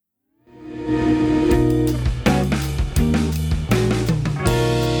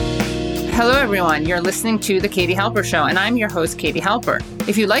everyone. You're listening to The Katie Halper Show, and I'm your host, Katie Halper.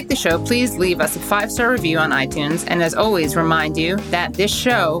 If you like the show, please leave us a 5-star review on iTunes, and as always, remind you that this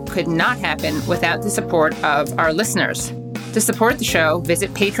show could not happen without the support of our listeners. To support the show,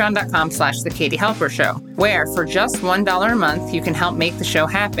 visit patreon.com/The Katie Halper Show, where for just $1 a month, you can help make the show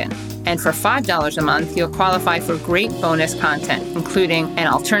happen. And for $5 a month, you'll qualify for great bonus content, including an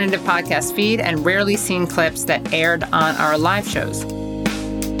alternative podcast feed and rarely seen clips that aired on our live shows.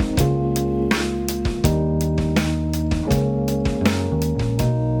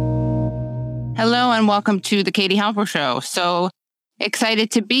 Hello and welcome to the Katie Halper Show. So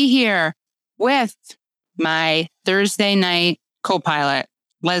excited to be here with my Thursday night co-pilot,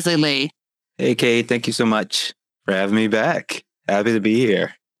 Leslie Lee. Hey, Kate. Thank you so much for having me back. Happy to be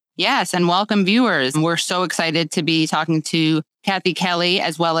here. Yes, and welcome viewers. We're so excited to be talking to Kathy Kelly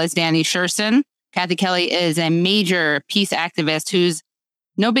as well as Danny Sherson. Kathy Kelly is a major peace activist who's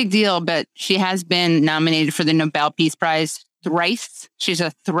no big deal, but she has been nominated for the Nobel Peace Prize thrice. She's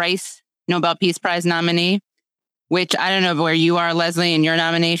a thrice Nobel Peace Prize nominee, which I don't know where you are, Leslie, in your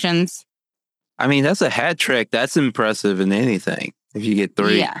nominations. I mean, that's a hat trick. That's impressive in anything. If you get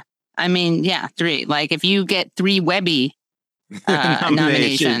 3. Yeah. I mean, yeah, 3. Like if you get 3 Webby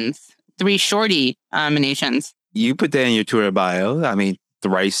nominations, 3 Shorty nominations. You put that in your Twitter bio. I mean,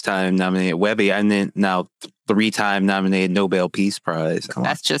 thrice-time nominated Webby, and then now 3-time nominated Nobel Peace Prize.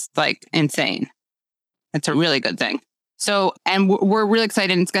 That's just like insane. It's a really good thing. So, and we're really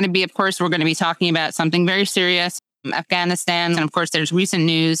excited. It's going to be, of course, we're going to be talking about something very serious, Afghanistan. And of course, there's recent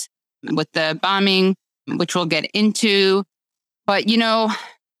news with the bombing, which we'll get into. But, you know,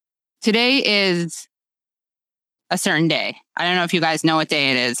 today is a certain day. I don't know if you guys know what day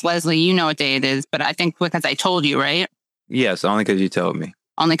it is. Leslie, you know what day it is, but I think because I told you, right? Yes, only because you told me.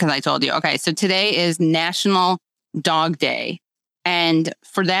 Only because I told you. Okay, so today is National Dog Day. And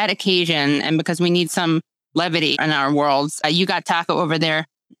for that occasion, and because we need some levity in our worlds. You got Taco over there.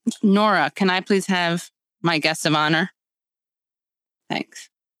 Nora, can I please have my guest of honor? Thanks.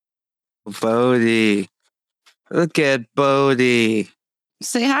 Bodie. Look at Bodie.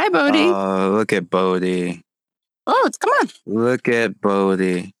 Say hi, Bodie. Oh, look at Bodie. Oh, come on. Look at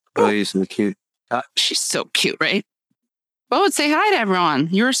Bodie. Bodie's so cute. She's so cute, right? Bode, say hi to everyone.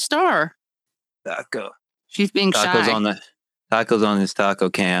 You're a star. Taco. She's being Taco's shy. Taco's on his taco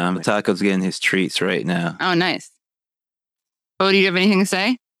cam. Taco's getting his treats right now. Oh, nice. Bodie, do you have anything to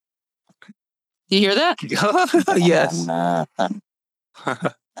say? Do you hear that? Yes.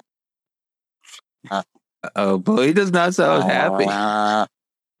 Oh, Bodie does not sound happy.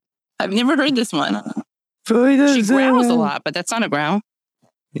 I've never heard this one. Bodie does. She growls a lot, but that's not a growl.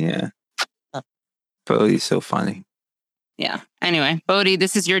 Yeah. Bodie's so funny. Yeah. Anyway, Bodie,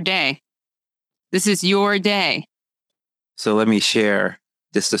 this is your day. This is your day. So let me share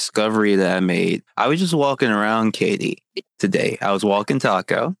this discovery that I made. I was just walking around, Katie, today. I was walking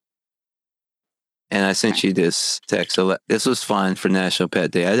Taco, and I sent you this text. So this was fun for National Pet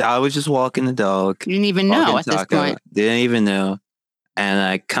Day. I was just walking the dog. You didn't even know at this point. Didn't even know. And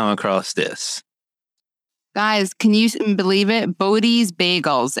I come across this. Guys, can you believe it? Bodie's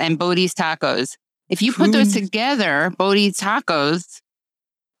Bagels and Bodie's Tacos. If you put those together, Bodie's Tacos.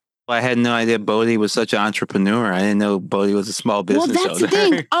 I had no idea Bodie was such an entrepreneur. I didn't know Bodie was a small business owner. Well, that's owner.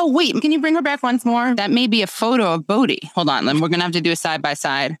 the thing. Oh, wait. Can you bring her back once more? That may be a photo of Bodie. Hold on. We're going to have to do a side by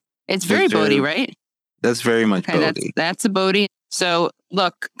side. It's very Bodie, right? That's very much Bodie. That's a Bodie. So,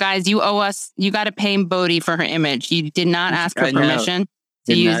 look, guys, you owe us. You got to pay Bodie for her image. You did not ask her permission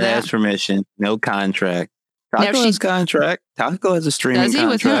to use that. Did not ask permission. No contract. Taco has contract. Taco has a streaming contract. Does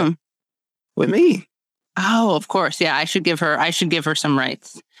he? With whom? With me. Oh, of course. Yeah, I should give her some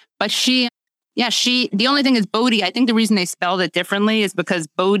rights. But the only thing is Bodie, I think the reason they spelled it differently is because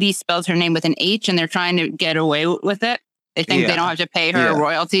Bodie spells her name with an H and they're trying to get away with it. They think they don't have to pay her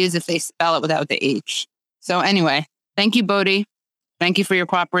royalties if they spell it without the H. So anyway, thank you, Bodie. Thank you for your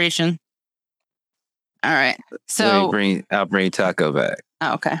cooperation. All right. So I'll bring Taco back.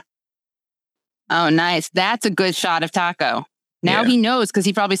 Oh, okay. Oh, nice. That's a good shot of Taco. Now he knows because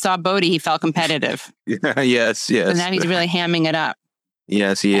he probably saw Bodie. He felt competitive. Yes. So now he's really hamming it up.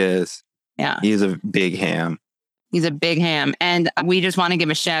 Yes, he is. Yeah. He's a big ham. He's a big ham. And we just want to give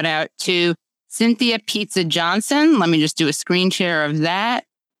a shout out to Cynthia Pizza Johnson. Let me just do a screen share of that.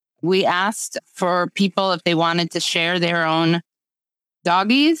 We asked for people if they wanted to share their own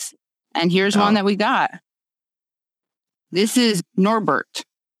doggies. And here's one that we got. This is Norbert.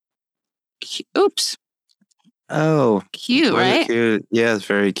 Oops. Oh. Cute, right? Cute. Yeah, it's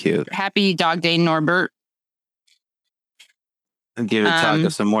very cute. Happy Dog Day, Norbert. And give Taco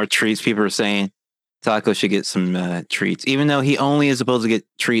some more treats. People are saying, Taco should get some treats, even though he only is supposed to get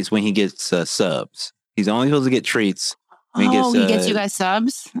treats when he gets subs. He's only supposed to get treats when he gets you guys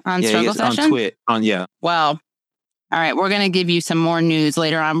subs on Struggle Session? On Twitch. Well, all right, we're going to give you some more news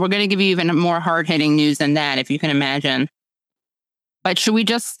later on. We're going to give you even more hard-hitting news than that, if you can imagine. But should we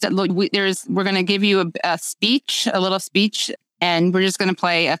just look? We're going to give you a little speech, and we're just going to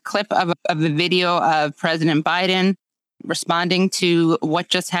play a clip of the video of President Biden responding to what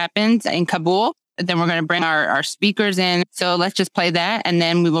just happened in Kabul. Then we're going to bring our speakers in. So let's just play that, and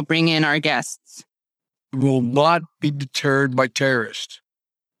then we will bring in our guests. We will not be deterred by terrorists.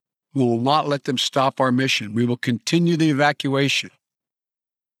 We will not let them stop our mission. We will continue the evacuation.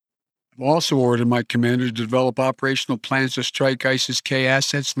 I've also ordered my commander to develop operational plans to strike ISIS-K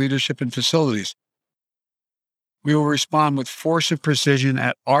assets, leadership, and facilities. We will respond with force and precision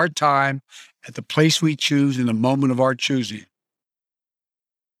at our time, at the place we choose, in the moment of our choosing.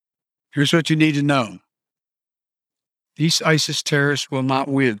 Here's what you need to know. These ISIS terrorists will not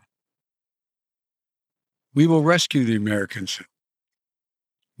win. We will rescue the Americans.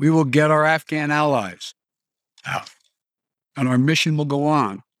 We will get our Afghan allies out, and our mission will go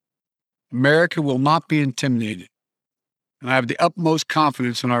on. America will not be intimidated. And I have the utmost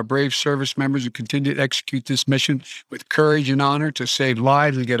confidence in our brave service members who continue to execute this mission with courage and honor to save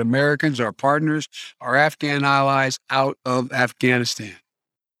lives and get Americans, our partners, our Afghan allies out of Afghanistan.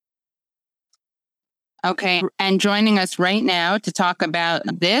 Okay, and joining us right now to talk about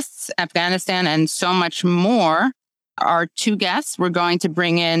this, Afghanistan, and so much more are two guests. We're going to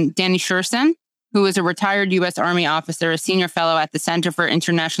bring in Danny Sherson, who is a retired U.S. Army officer, a senior fellow at the Center for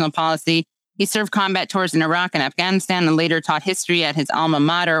International Policy. He served combat tours in Iraq and Afghanistan and later taught history at his alma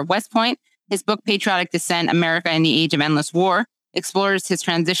mater, West Point. His book, Patriotic Descent, America in the Age of Endless War, explores his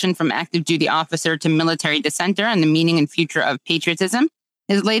transition from active duty officer to military dissenter and the meaning and future of patriotism.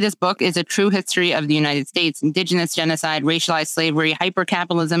 His latest book is A True History of the United States, Indigenous Genocide, Racialized Slavery,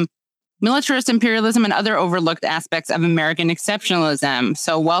 Hypercapitalism, Militarist Imperialism, and Other Overlooked Aspects of American Exceptionalism.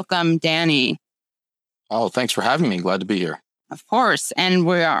 So welcome, Danny. Oh, thanks for having me. Glad to be here. Of course. And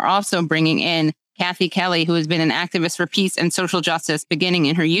we are also bringing in Kathy Kelly, who has been an activist for peace and social justice beginning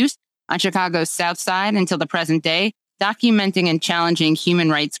in her youth on Chicago's South Side until the present day, documenting and challenging human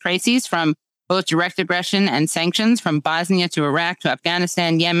rights crises from both direct aggression and sanctions from Bosnia to Iraq to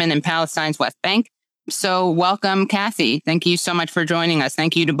Afghanistan, Yemen, and Palestine's West Bank. So welcome, Kathy. Thank you so much for joining us.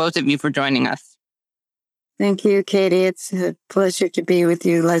 Thank you to both of you for joining us. Thank you, Katie. It's a pleasure to be with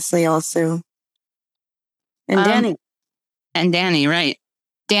you, Leslie, also. And Danny. And Danny, right.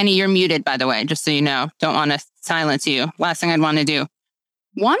 Danny, you're muted, by the way, just so you know. Don't want to silence you. Last thing I'd want to do.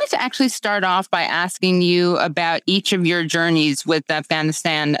 Wanted to actually start off by asking you about each of your journeys with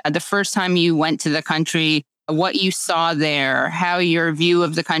Afghanistan. The first time you went to the country, what you saw there, how your view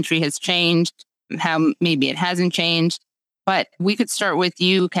of the country has changed, how maybe it hasn't changed. But we could start with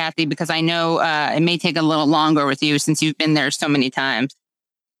you, Kathy, because I know it may take a little longer with you since you've been there so many times.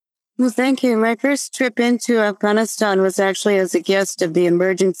 Well, thank you. My first trip into Afghanistan was actually as a guest of the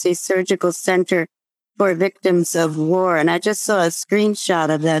Emergency Surgical Center for Victims of War. And I just saw a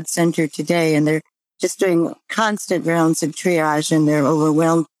screenshot of that center today, and they're just doing constant rounds of triage, and they're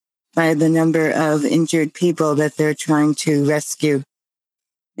overwhelmed by the number of injured people that they're trying to rescue.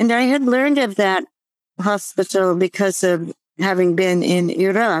 And I had learned of that hospital because of having been in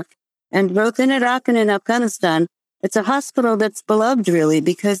Iraq. And both in Iraq and in Afghanistan, it's a hospital that's beloved, really,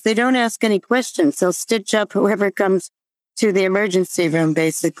 because they don't ask any questions. They'll stitch up whoever comes to the emergency room,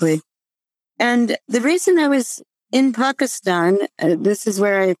 basically. And the reason I was in Pakistan, this is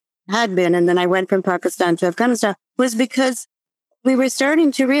where I had been, and then I went from Pakistan to Afghanistan, was because we were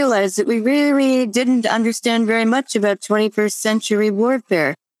starting to realize that we really didn't understand very much about 21st century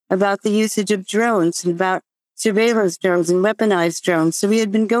warfare, about the usage of drones, and about surveillance drones and weaponized drones. So we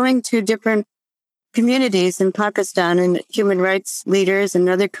had been going to different communities in Pakistan and human rights leaders and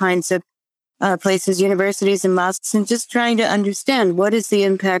other kinds of places, universities and mosques, and just trying to understand what is the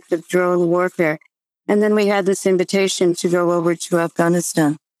impact of drone warfare. And then we had this invitation to go over to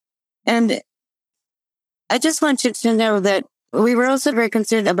Afghanistan. And I just want you to know that we were also very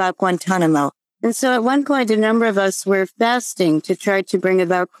concerned about Guantanamo. And so at one point, a number of us were fasting to try to bring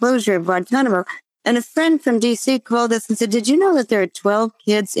about closure of Guantanamo. And a friend from D.C. called us and said, "Did you know that there are 12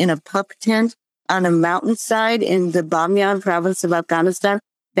 kids in a pup tent on a mountainside in the Bamyan province of Afghanistan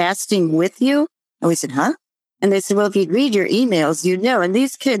fasting with you?" And we said, "Huh?" And they said, "Well, if you'd read your emails, you'd know." And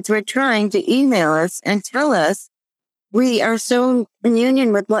these kids were trying to email us and tell us, "We are so in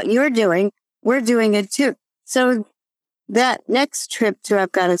union with what you're doing. We're doing it too." So that next trip to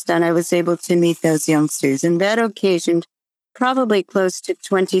Afghanistan, I was able to meet those youngsters. And that occasioned probably close to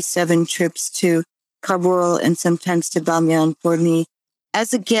 27 trips to Kabul and sometimes to Bamyan for me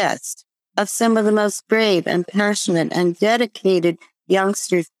as a guest of some of the most brave and passionate and dedicated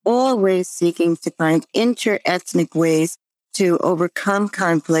youngsters, always seeking to find inter-ethnic ways to overcome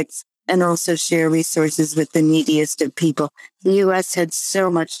conflicts and also share resources with the neediest of people. The U.S. had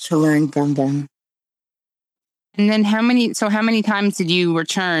so much to learn from them. And then how many times did you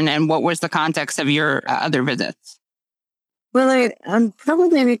return, and what was the context of your other visits? Well, I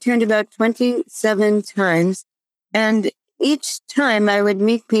probably returned about 27 times, and each time I would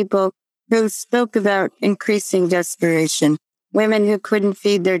meet people who spoke about increasing desperation, women who couldn't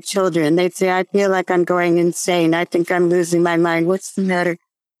feed their children. They'd say, I feel like I'm going insane. I think I'm losing my mind. What's the matter?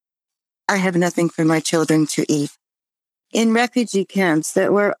 I have nothing for my children to eat. In refugee camps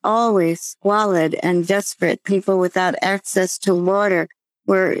that were always squalid and desperate, people without access to water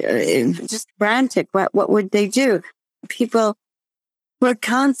were just frantic. What would they do? People were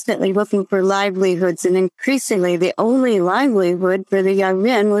constantly looking for livelihoods, and increasingly the only livelihood for the young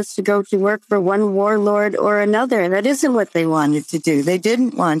men was to go to work for one warlord or another. That isn't what they wanted to do. They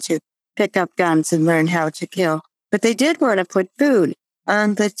didn't want to pick up guns and learn how to kill, but they did want to put food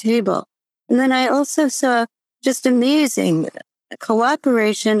on the table. And then I also saw just amazing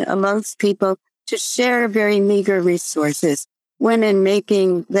cooperation amongst people to share very meager resources. Women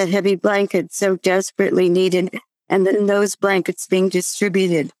making the heavy blankets so desperately needed, and then those blankets being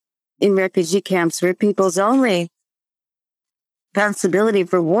distributed in refugee camps where people's only possibility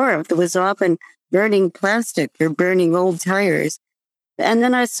for warmth was often burning plastic or burning old tires. And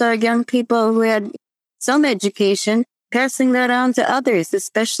then I saw young people who had some education passing that on to others,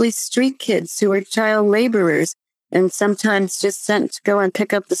 especially street kids who were child laborers and sometimes just sent to go and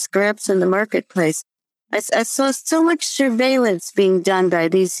pick up the scraps in the marketplace. I saw so much surveillance being done by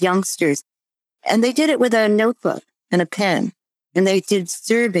these youngsters, and they did it with a notebook and a pen, and they did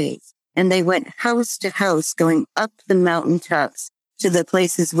surveys, and they went house to house, going up the mountaintops to the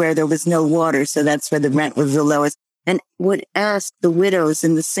places where there was no water, so that's where the rent was the lowest, and would ask the widows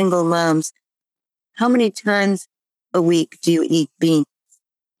and the single moms, how many times a week do you eat beans?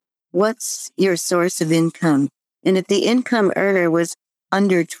 What's your source of income? And if the income earner was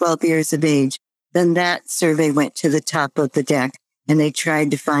under 12 years of age, then that survey went to the top of the deck, and they tried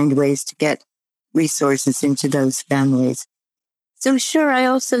to find ways to get resources into those families. So sure, I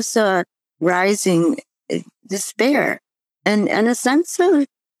also saw rising despair and a sense of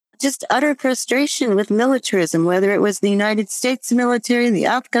just utter frustration with militarism, whether it was the United States military, the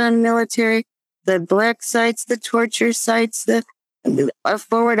Afghan military, the black sites, the torture sites, the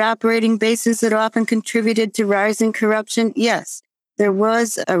forward operating bases that often contributed to rising corruption. Yes, there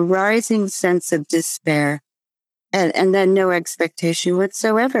was a rising sense of despair and then no expectation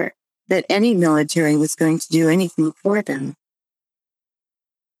whatsoever that any military was going to do anything for them.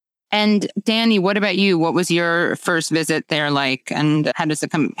 And Danny, what about you? What was your first visit there like, and how does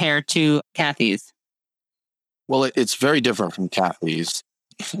it compare to Kathy's? Well, it's very different from Kathy's.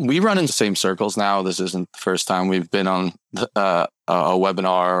 We run in the same circles now. This isn't the first time we've been on a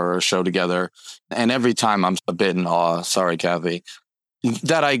webinar or a show together. And every time I'm a bit in awe, sorry, Kathy,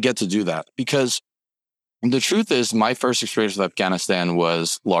 that I get to do that. Because the truth is, my first experience with Afghanistan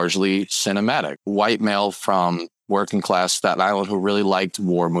was largely cinematic. White male from working class Staten Island who really liked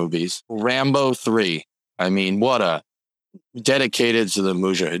war movies. Rambo 3. I mean, what a dedicated to the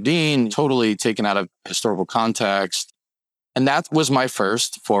Mujahideen, totally taken out of historical context. And that was my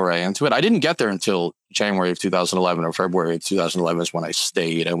first foray into it. I didn't get there until January of 2011 or February of 2011 is when I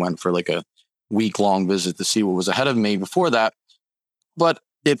stayed. I went for like a week-long visit to see what was ahead of me before that. But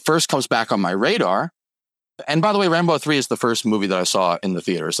it first comes back on my radar. And by the way, Rambo 3 is the first movie that I saw in the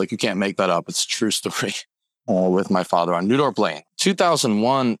theaters. Like, you can't make that up. It's a true story. With my father on Newdorp Lane.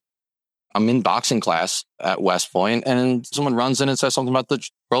 2001, I'm in boxing class at West Point, and someone runs in and says something about the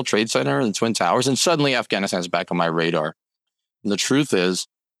World Trade Center and the Twin Towers, and suddenly Afghanistan's back on my radar. And the truth is,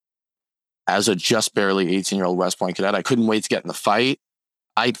 as a just barely 18-year-old West Point cadet, I couldn't wait to get in the fight.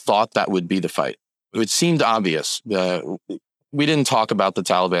 I thought that would be the fight. It seemed obvious. We didn't talk about the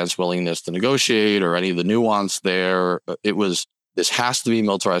Taliban's willingness to negotiate or any of the nuance there. It was, this has to be a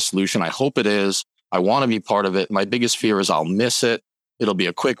militarized solution. I hope it is. I want to be part of it. My biggest fear is I'll miss it. It'll be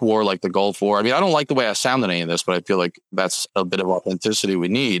a quick war like the Gulf War. I mean, I don't like the way I sound in any of this, but I feel like that's a bit of authenticity we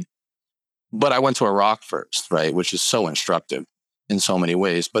need. But I went to Iraq first, right? Which is so instructive in so many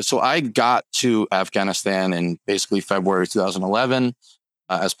ways. But so I got to Afghanistan in basically February 2011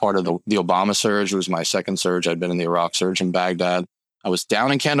 as part of the Obama surge. It was my second surge. I'd been in the Iraq surge in Baghdad. I was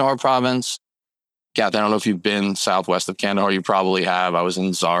down in Kandahar province. Kath, I don't know if you've been southwest of Kandahar. You probably have. I was in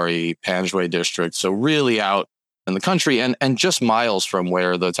Zari, Panjwai district. So really out in the country and just miles from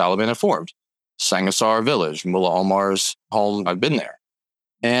where the Taliban had formed. Sangasar village, Mullah Omar's home. I've been there.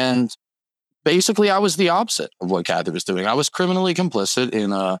 And basically, I was the opposite of what Kathy was doing. I was criminally complicit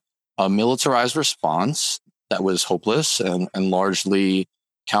in a militarized response that was hopeless and largely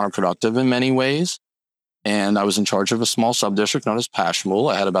counterproductive in many ways. And I was in charge of a small subdistrict known as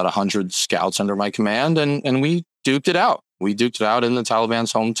Pashmul. I had about 100 scouts under my command, and we duked it out. We duked it out in the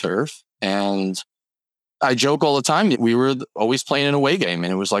Taliban's home turf. And I joke all the time, we were always playing an away game.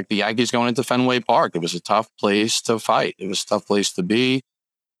 And it was like the Yankees going into Fenway Park. It was a tough place to fight. It was a tough place to be.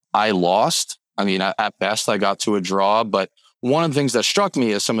 I lost. I mean, at best, I got to a draw. But one of the things that struck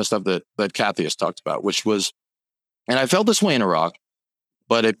me is some of the stuff that Kathy has talked about, which was, and I felt this way in Iraq,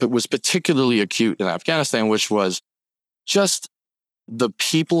 but it was particularly acute in Afghanistan, which was just the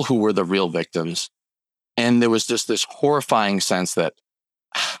people who were the real victims. And there was just this horrifying sense that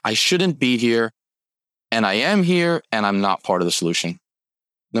I shouldn't be here, and I am here, and I'm not part of the solution.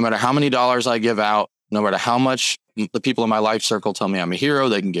 No matter how many dollars I give out, no matter how much the people in my life circle tell me I'm a hero,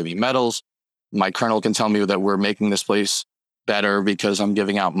 they can give me medals. My colonel can tell me that we're making this place better because I'm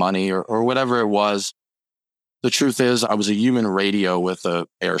giving out money or whatever it was. The truth is, I was a human radio with an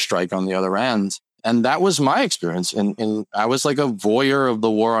airstrike on the other end. And that was my experience. And I was like a voyeur of the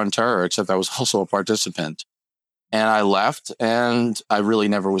war on terror, except I was also a participant. And I left, and I really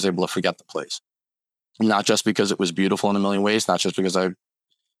never was able to forget the place. Not just because it was beautiful in a million ways, not just because I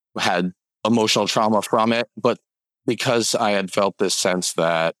had emotional trauma from it, but because I had felt this sense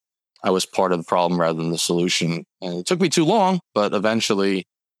that I was part of the problem rather than the solution. And it took me too long, but eventually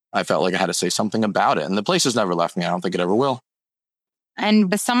I felt like I had to say something about it. And the place has never left me. I don't think it ever will.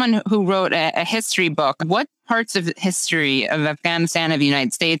 And as someone who wrote a history book, what parts of history of Afghanistan, of the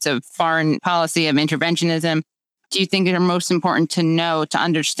United States, of foreign policy, of interventionism, do you think are most important to know to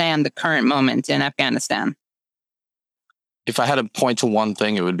understand the current moment in Afghanistan? If I had to point to one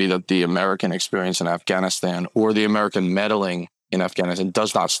thing, it would be that the American experience in Afghanistan, or the American meddling in Afghanistan,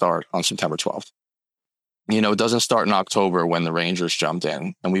 does not start on September 12th. It doesn't start in October when the Rangers jumped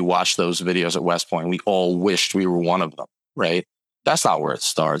in and we watched those videos at West Point. We all wished we were one of them, right? That's not where it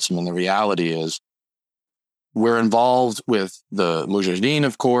starts. I mean, the reality is we're involved with the Mujahideen,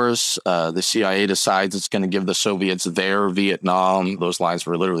 of course. The CIA decides it's going to give the Soviets their Vietnam. Those lines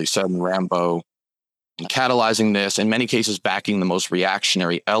were literally said in Rambo. Catalyzing this, in many cases backing the most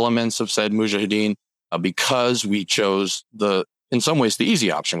reactionary elements of said Mujahideen, because we chose in some ways, the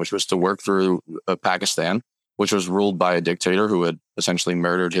easy option, which was to work through Pakistan, which was ruled by a dictator who had essentially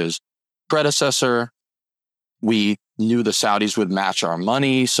murdered his predecessor. We knew the Saudis would match our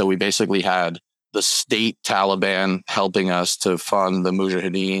money, so we basically had the state Taliban helping us to fund the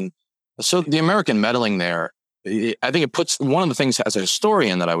Mujahideen. So the American meddling there, I think it puts, one of the things as a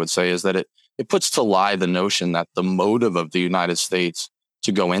historian that I would say is that it puts to lie the notion that the motive of the United States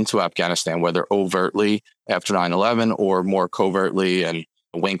to go into Afghanistan, whether overtly after 9/11 or more covertly and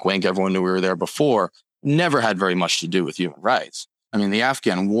wink, wink, everyone knew we were there before, never had very much to do with human rights. I mean, the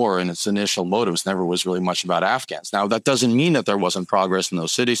Afghan war and its initial motives never was really much about Afghans. Now, that doesn't mean that there wasn't progress in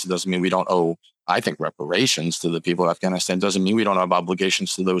those cities. It doesn't mean we don't owe, I think, reparations to the people of Afghanistan. It doesn't mean we don't have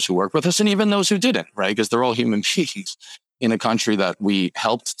obligations to those who work with us and even those who didn't, right? Because they're all human beings in a country that we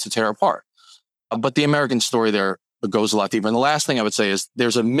helped to tear apart. But the American story there goes a lot deeper. And the last thing I would say is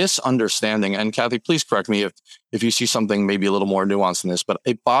there's a misunderstanding, and Kathy, please correct me if you see something maybe a little more nuanced than this, but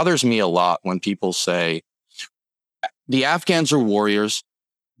it bothers me a lot when people say the Afghans are warriors,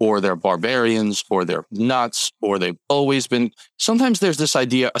 or they're barbarians, or they're nuts, or they've always been. Sometimes there's this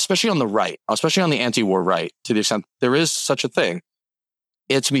idea, especially on the right, especially on the anti-war right, to the extent there is such a thing.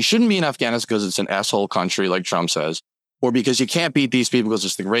 We shouldn't be in Afghanistan because it's an asshole country, like Trump says, or because you can't beat these people because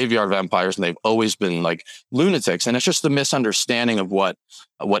it's the graveyard of empires and they've always been like lunatics. And it's just the misunderstanding of what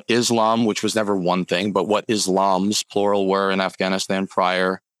Islam, which was never one thing, but what Islams, plural, were in Afghanistan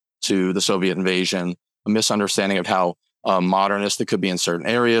prior to the Soviet invasion, a misunderstanding of how modernist it could be in certain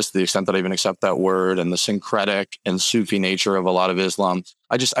areas, to the extent that I even accept that word, and the syncretic and Sufi nature of a lot of Islam.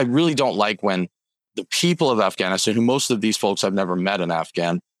 I really don't like when the people of Afghanistan, who most of these folks have never met an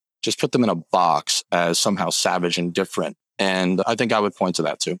Afghan, just put them in a box as somehow savage and different. And I think I would point to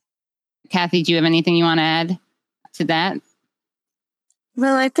that too. Kathy, do you have anything you want to add to that?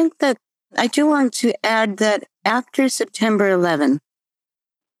 Well, I think that I do want to add that after September 11,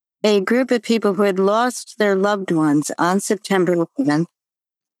 a group of people who had lost their loved ones on September 11th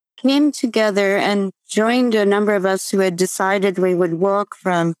came together and joined a number of us who had decided we would walk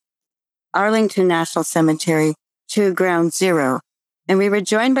from Arlington National Cemetery to Ground Zero. And we were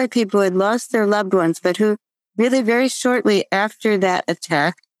joined by people who had lost their loved ones, but who really very shortly after that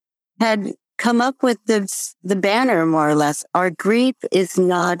attack had come up with the banner, more or less, our grief is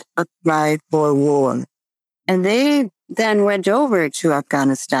not a cry for war. And they then went over to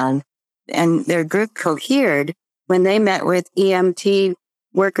Afghanistan, and their group cohered when they met with EMT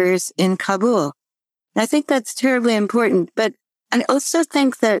workers in Kabul. I think that's terribly important. But I also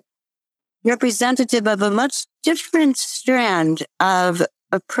think that representative of a much different strand of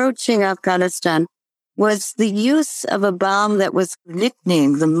approaching Afghanistan was the use of a bomb that was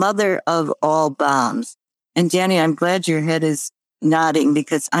nicknamed the mother of all bombs. And Danny, I'm glad your head is nodding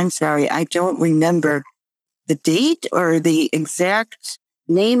because I'm sorry, I don't remember the date or the exact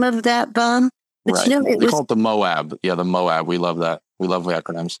name of that bomb. But right. They call it the Moab. Yeah, the Moab. We love that. We love the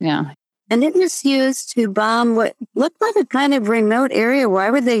acronyms. Yeah. And it was used to bomb what looked like a kind of remote area. Why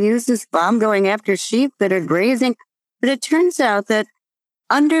would they use this bomb going after sheep that are grazing? But it turns out that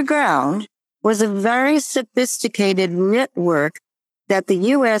underground was a very sophisticated network that the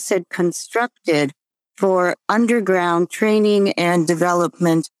U.S. had constructed for underground training and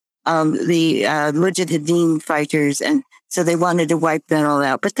development of the Mujahideen fighters. And so they wanted to wipe that all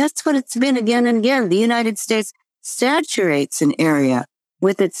out. But that's what it's been again and again. The United States saturates an area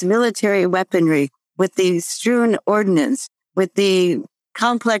with its military weaponry, with the strewn ordnance, with the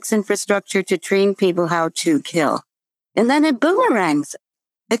complex infrastructure to train people how to kill. And then it boomerangs.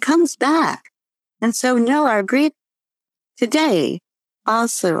 It comes back. And so, no, our grief today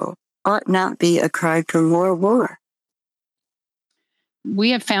also ought not be a cry for more war.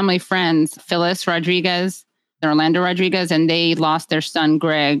 We have family friends, Phyllis Rodriguez, Orlando Rodriguez, and they lost their son,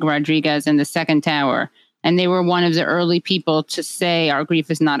 Greg Rodriguez, in the second tower. And they were one of the early people to say our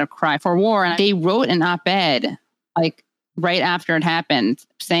grief is not a cry for war. And they wrote an op-ed, like right after it happened,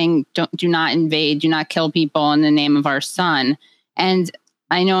 saying, do not invade, do not kill people in the name of our son. And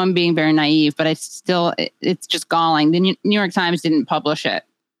I know I'm being very naive, but it's just galling. The New York Times didn't publish it.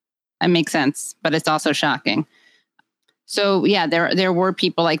 It makes sense, but it's also shocking. So yeah, there were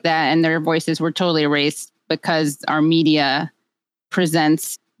people like that, and their voices were totally erased because our media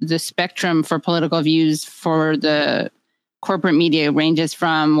presents the spectrum for political views for the corporate media ranges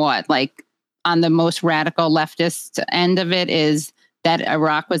from what, like on the most radical leftist end of it is that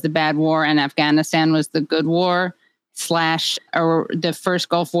Iraq was the bad war and Afghanistan was the good war, or the first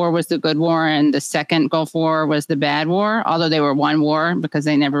Gulf War was the good war and the second Gulf War was the bad war, although they were one war because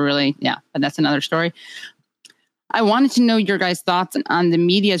they never really, but that's another story. I wanted to know your guys' thoughts on the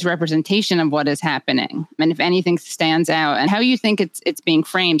media's representation of what is happening, and if anything stands out, and how you think it's being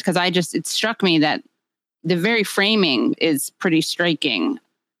framed. Because it struck me that the very framing is pretty striking.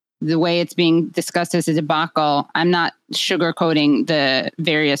 The way it's being discussed as a debacle. I'm not sugarcoating the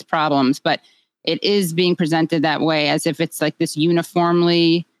various problems, but it is being presented that way, as if it's like this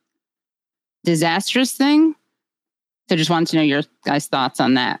uniformly disastrous thing. So, just wanted to know your guys' thoughts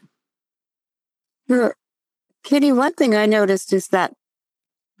on that. Sure. Kitty, one thing I noticed is that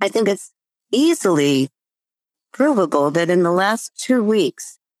I think it's easily provable that in the last 2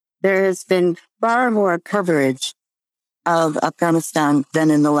 weeks, there has been far more coverage of Afghanistan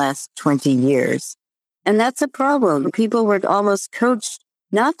than in the last 20 years. And that's a problem. People were almost coached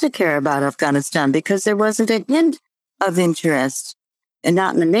not to care about Afghanistan because there wasn't a hint of interest, and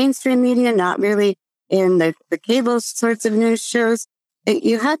not in the mainstream media, not really in the cable sorts of news shows.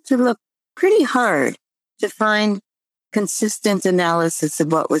 You had to look pretty hard to find consistent analysis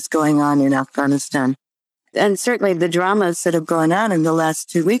of what was going on in Afghanistan. And certainly the dramas that have gone on in the last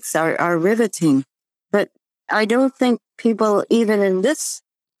 2 weeks are riveting. But I don't think people, even in this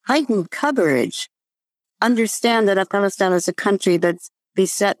heightened coverage, understand that Afghanistan is a country that's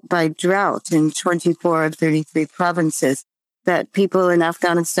beset by drought in 24 of 33 provinces, that people in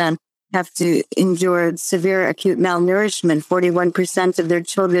Afghanistan have to endure severe acute malnourishment. 41% of their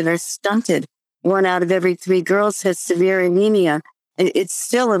children are stunted. 1 out of every 3 girls has severe anemia. It's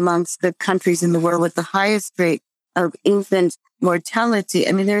still amongst the countries in the world with the highest rate of infant mortality.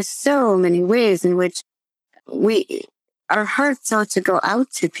 I mean, there's so many ways in which our hearts ought to go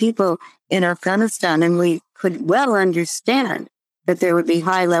out to people in Afghanistan, and we could well understand that there would be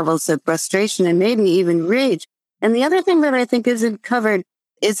high levels of frustration and maybe even rage. And the other thing that I think isn't covered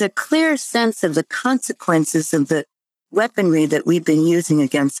is a clear sense of the consequences of the weaponry that we've been using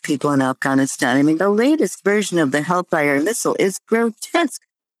against people in Afghanistan. I mean, the latest version of the Hellfire missile is grotesque.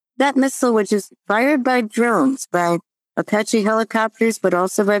 That missile, which is fired by drones, by Apache helicopters, but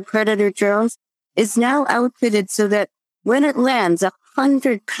also by Predator drones, is now outfitted so that when it lands,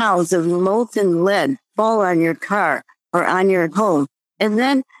 100 pounds of molten lead fall on your car or on your home. And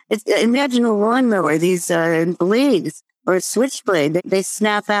then imagine a lawnmower, these blades or a switchblade, they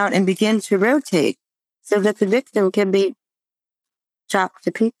snap out and begin to rotate so that the victim can be chopped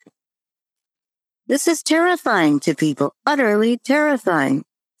to pieces. This is terrifying to people, utterly terrifying.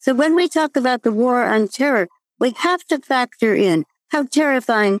 So when we talk about the war on terror, we have to factor in how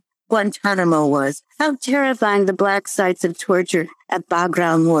terrifying Guantanamo was, how terrifying the black sites of torture at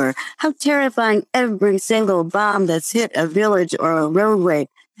Bagram were, how terrifying every single bomb that's hit a village or a roadway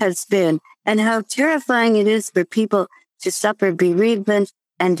has been, and how terrifying it is for people to suffer bereavement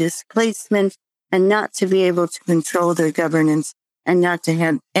and displacement and not to be able to control their governance and not to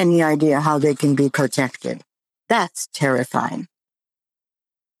have any idea how they can be protected. That's terrifying.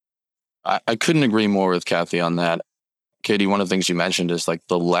 I couldn't agree more with Kathy on that. Katie, one of the things you mentioned is like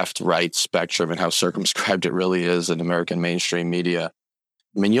the left-right spectrum and how circumscribed it really is in American mainstream media.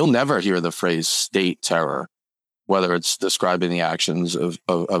 I mean, you'll never hear the phrase state terror, whether it's describing the actions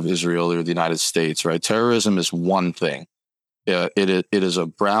of Israel or the United States, right? Terrorism is one thing. It is a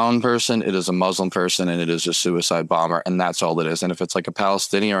brown person, it is a Muslim person, and it is a suicide bomber, and that's all it is. And if it's like a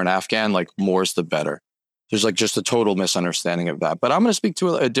Palestinian or an Afghan, like more's the better. There's like just a total misunderstanding of that. But I'm going to speak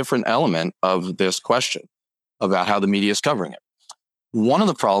to a different element of this question about how the media is covering it. One of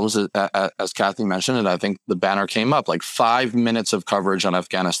the problems, as Kathy mentioned, and I think the banner came up, like 5 minutes of coverage on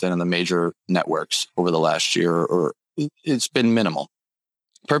Afghanistan in the major networks over the last year, or it's been minimal.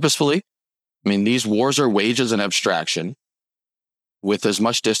 Purposefully, I mean, these wars are waged as an abstraction with as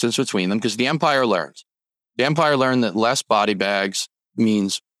much distance between them, because the empire learned. The empire learned that less body bags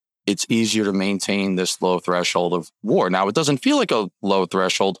means it's easier to maintain this low threshold of war. Now, it doesn't feel like a low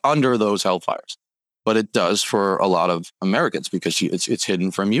threshold under those hellfires, but it does for a lot of Americans because it's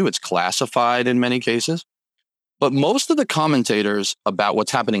hidden from you. It's classified in many cases. But most of the commentators about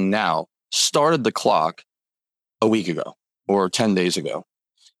what's happening now started the clock a week ago or 10 days ago.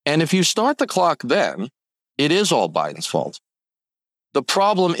 And if you start the clock then, it is all Biden's fault. The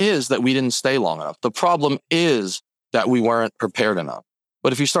problem is that we didn't stay long enough. The problem is that we weren't prepared enough.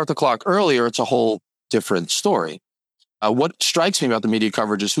 But if you start the clock earlier, it's a whole different story. What strikes me about the media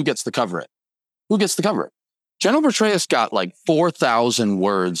coverage is who gets to cover it. Who gets to cover it? General Petraeus got like 4,000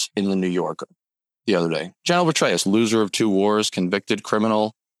 words in the New Yorker the other day. General Petraeus, loser of 2 wars, convicted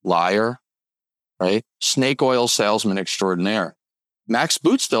criminal, liar, right? Snake oil salesman extraordinaire. Max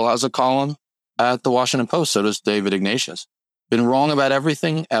Boot still has a column at the Washington Post. So does David Ignatius. Been wrong about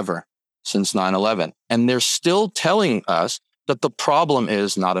everything ever since 9/11. And they're still telling us that the problem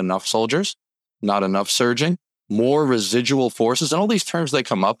is not enough soldiers, not enough surging, more residual forces, and all these terms they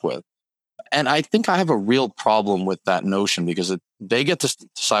come up with. And I think I have a real problem with that notion because they get to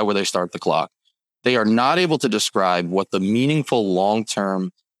decide where they start the clock. They are not able to describe what the meaningful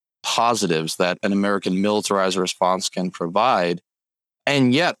long-term positives that an American militarized response can provide.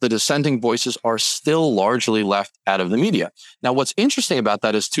 And yet the dissenting voices are still largely left out of the media. Now, what's interesting about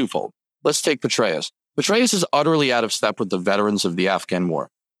that is twofold. Let's take Petraeus. Petraeus is utterly out of step with the veterans of the Afghan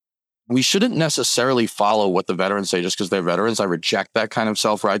war. We shouldn't necessarily follow what the veterans say just because they're veterans. I reject that kind of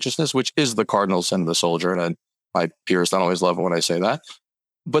self-righteousness, which is the cardinal sin of the soldier. And my peers don't always love it when I say that.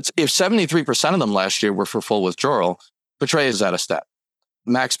 But if 73% of them last year were for full withdrawal, Petraeus is out of step.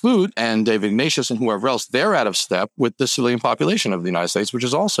 Max Boot and David Ignatius and whoever else, they're out of step with the civilian population of the United States, which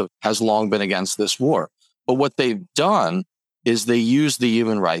has long been against this war. But what they've done is they use the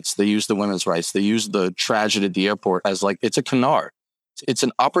human rights, they use the women's rights, they use the tragedy at the airport as like, it's a canard. It's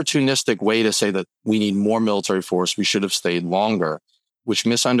an opportunistic way to say that we need more military force, we should have stayed longer, which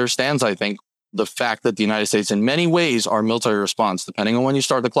misunderstands, I think, the fact that the United States, in many ways, our military response, depending on when you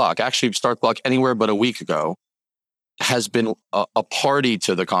start the clock, actually if you start the clock anywhere but a week ago, has been a party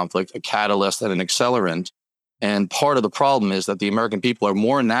to the conflict, a catalyst and an accelerant. And part of the problem is that the American people are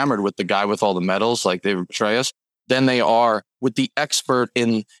more enamored with the guy with all the medals, like David Petraeus, than they are with the expert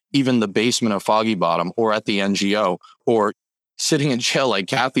in even the basement of Foggy Bottom or at the NGO or sitting in jail like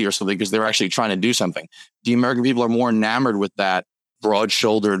Kathy or something because they're actually trying to do something. The American people are more enamored with that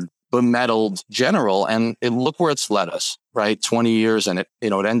broad-shouldered, bemedaled general. And look where it's led us, right? 20 years and it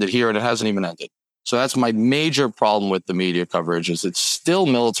ended here and it hasn't even ended. So that's my major problem with the media coverage is it's still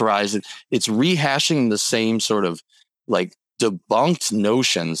militarized. It's rehashing the same sort of like debunked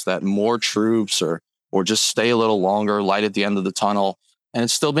notions that more troops or just stay a little longer, light at the end of the tunnel, and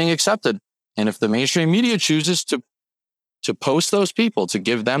it's still being accepted. And if the mainstream media chooses to post those people, to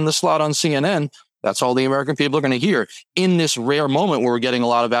give them the slot on CNN, that's all the American people are going to hear in this rare moment where we're getting a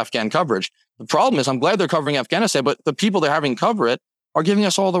lot of Afghan coverage. The problem is I'm glad they're covering Afghanistan, but the people they're having cover it are giving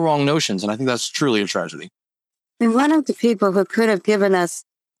us all the wrong notions. And I think that's truly a tragedy. And one of the people who could have given us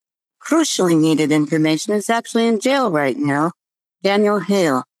crucially needed information is actually in jail right now. Daniel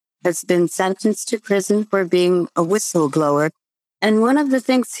Hale has been sentenced to prison for being a whistleblower. And one of the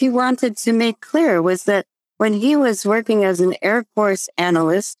things he wanted to make clear was that when he was working as an Air Force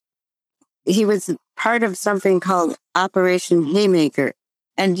analyst, he was part of something called Operation Haymaker.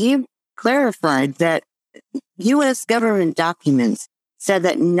 And you clarified that U.S. government documents said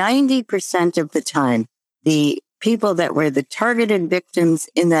that 90% of the time, the people that were the targeted victims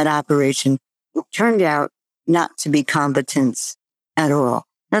in that operation turned out not to be combatants at all.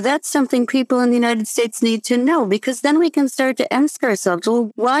 Now, that's something people in the United States need to know, because then we can start to ask ourselves,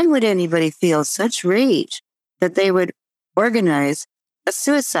 well, why would anybody feel such rage that they would organize a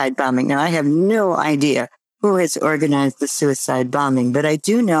suicide bombing? Now, I have no idea who has organized the suicide bombing, but I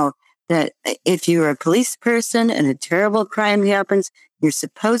do know that if you're a police person and a terrible crime happens, you're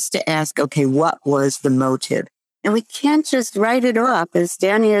supposed to ask, okay, what was the motive? And we can't just write it off. As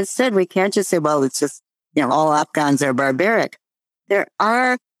Danny has said, we can't just say, well, it's just, all Afghans are barbaric. There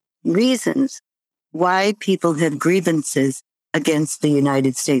are reasons why people have grievances against the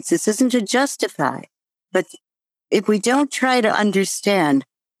United States. This isn't to justify, but if we don't try to understand,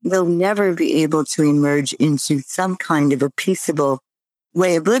 we'll never be able to emerge into some kind of a peaceable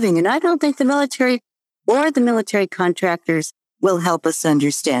way of living. And I don't think the military or the military contractors will help us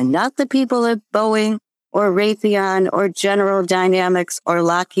understand. Not the people at Boeing or Raytheon or General Dynamics or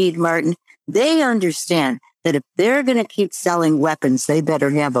Lockheed Martin. They understand that if they're going to keep selling weapons, they better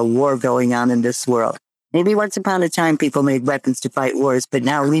have a war going on in this world. Maybe once upon a time, people made weapons to fight wars, but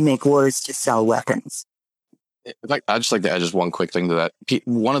now we make wars to sell weapons. I'd just like to add just one quick thing to that.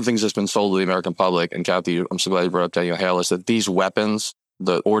 One of the things that's been sold to the American public, and Kathy, I'm so glad you brought up Daniel Hale, is that these weapons,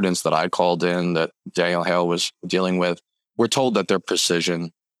 the ordnance that I called in that Daniel Hale was dealing with, we're told that they're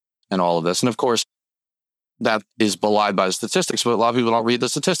precision and all of this. And of course, that is belied by the statistics, but a lot of people don't read the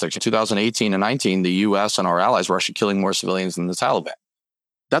statistics. In 2018 and 19, the U.S. and our allies were actually killing more civilians than the Taliban.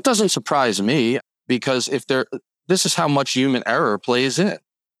 That doesn't surprise me, because this is how much human error plays in.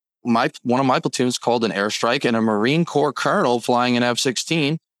 One of my platoons called an airstrike, and a Marine Corps colonel flying an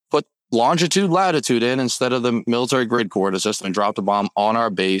F-16 put longitude, latitude in instead of the military grid coordinate system and dropped a bomb on our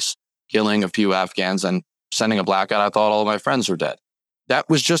base, killing a few Afghans and sending a blackout. I thought all of my friends were dead. That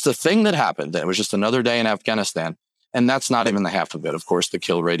was just a thing that happened. It was just another day in Afghanistan. And that's not even the half of it, of course, the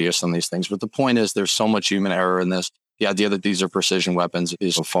kill radius on these things. But the point is, there's so much human error in this. The idea that these are precision weapons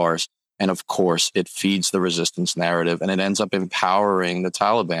is a farce. And of course, it feeds the resistance narrative, and it ends up empowering the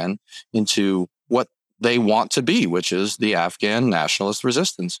Taliban into what they want to be, which is the Afghan nationalist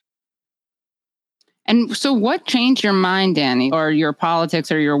resistance. And so what changed your mind, Danny, or your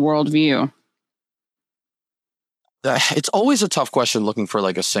politics or your worldview? It's always a tough question looking for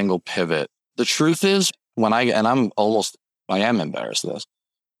like a single pivot. The truth is, I am embarrassed of this.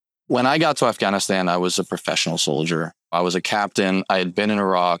 When I got to Afghanistan, I was a professional soldier. I was a captain. I had been in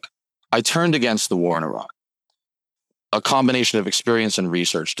Iraq. I turned against the war in Iraq. A combination of experience and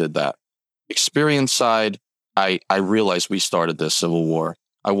research did that. Experience side, I realized we started this civil war.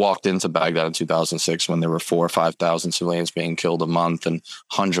 I walked into Baghdad in 2006 when there were 4,000 or 5,000 civilians being killed a month and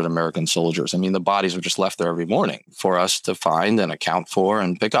 100 American soldiers. I mean, the bodies were just left there every morning for us to find and account for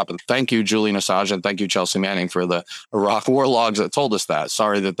and pick up. And thank you, Julian Assange, and thank you, Chelsea Manning, for the Iraq war logs that told us that.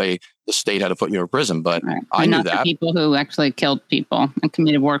 Sorry that the state had to put you in prison, but right. I knew that. The people who actually killed people and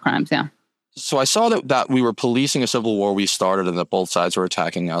committed war crimes, yeah. So I saw that we were policing a civil war we started and that both sides were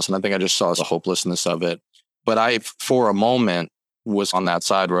attacking us. And I think I just saw the hopelessness of it. But I, for a moment, was on that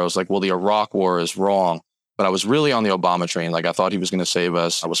side where I was like, well, the Iraq war is wrong. But I was really on the Obama train. Like, I thought he was going to save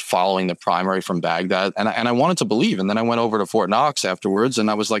us. I was following the primary from Baghdad, and I wanted to believe. And then I went over to Fort Knox afterwards,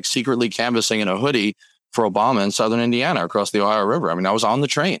 and I was like secretly canvassing in a hoodie for Obama in southern Indiana across the Ohio River. I mean, I was on the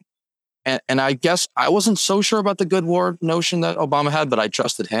train. And I guess I wasn't so sure about the good war notion that Obama had, but I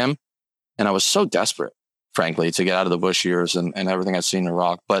trusted him. And I was so desperate, frankly, to get out of the Bush years and everything I'd seen in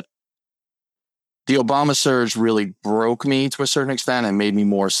Iraq. But the Obama surge really broke me to a certain extent and made me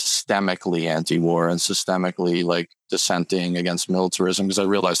more systemically anti-war and systemically like dissenting against militarism, because I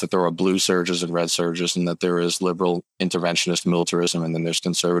realized that there are blue surges and red surges, and that there is liberal interventionist militarism, and then there's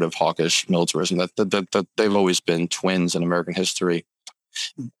conservative hawkish militarism. That they've always been twins in American history.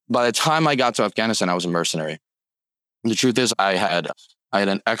 By the time I got to Afghanistan, I was a mercenary. And the truth is, I had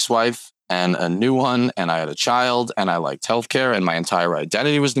an ex-wife and a new one, and I had a child, and I liked healthcare, and my entire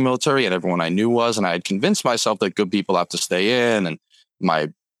identity was the military, and everyone I knew was, and I had convinced myself that good people have to stay in, and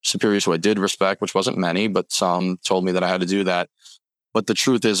my superiors who I did respect, which wasn't many, but some, told me that I had to do that. But the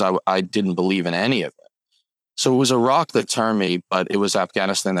truth is, I didn't believe in any of it. So it was Iraq that turned me, but it was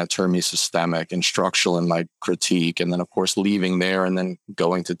Afghanistan that turned me systemic and structural in my critique. And then, of course, leaving there and then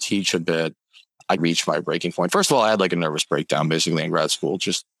going to teach a bit, I reached my breaking point. First of all, I had like a nervous breakdown basically in grad school,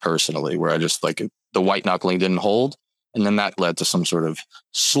 just personally, where I just like the white knuckling didn't hold. And then that led to some sort of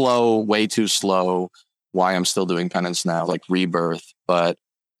slow, way too slow, why I'm still doing penance now, like rebirth. But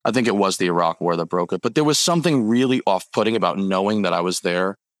I think it was the Iraq War that broke it. But there was something really off-putting about knowing that I was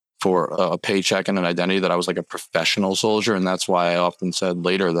there for a paycheck and an identity, that I was like a professional soldier. And that's why I often said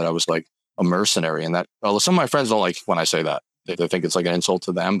later that I was like a mercenary. And that, well, some of my friends don't like when I say that. They think it's like an insult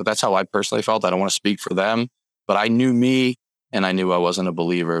to them. But that's how I personally felt. I don't want to speak for them. But I knew me, and I knew I wasn't a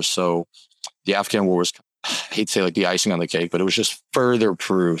believer. So the Afghan War was, I hate to say like the icing on the cake, but it was just further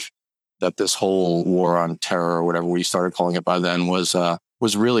proof that this whole war on terror, or whatever we started calling it by then, was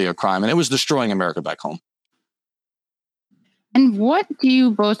really a crime. And it was destroying America back home. And what do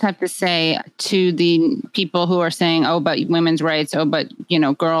you both have to say to the people who are saying, oh, but women's rights, oh, but,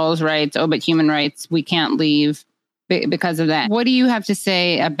 girls' rights, oh, but human rights, we can't leave because of that? What do you have to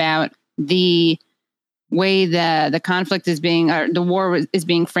say about the way the conflict is being, or the war is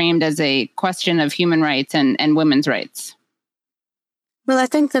being framed as a question of human rights and women's rights? Well, I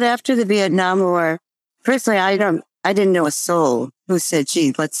think that after the Vietnam War, personally, I didn't know a soul who said,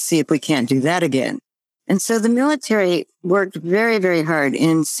 gee, let's see if we can't do that again. And so the military worked very, very hard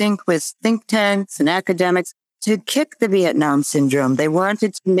in sync with think tanks and academics to kick the Vietnam syndrome. They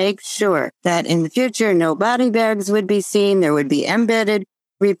wanted to make sure that in the future, no body bags would be seen. There would be embedded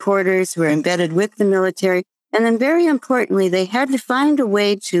reporters who were embedded with the military. And then very importantly, they had to find a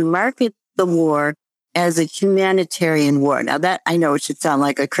way to market the war as a humanitarian war. Now that, I know it should sound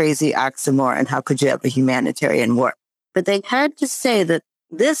like a crazy oxymoron. How could you have a humanitarian war? But they had to say that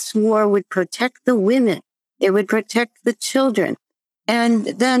this war would protect the women. It would protect the children. And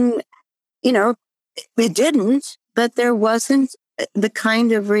then, it didn't, but there wasn't the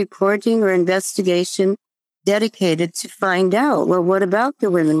kind of reporting or investigation dedicated to find out, well, what about the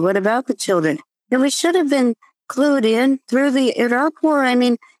women? What about the children? And we should have been clued in through the Iraq War. I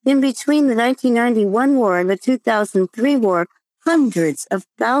mean, in between the 1991 war and the 2003 war, hundreds of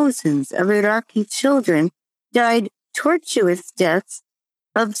thousands of Iraqi children died tortuous deaths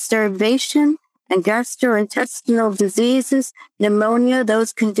of starvation and gastrointestinal diseases, pneumonia,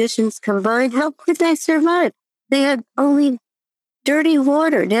 those conditions combined. How could they survive? They had only dirty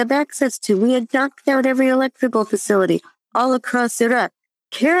water to have access to. We had knocked out every electrical facility all across Iraq,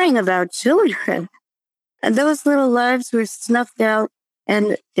 caring about children. And those little lives were snuffed out,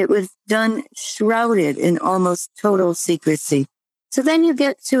 and it was done shrouded in almost total secrecy. So then you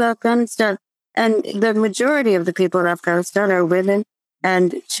get to Afghanistan, and the majority of the people in Afghanistan are women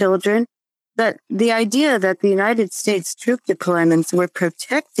and children. But the idea that the United States troop deployments were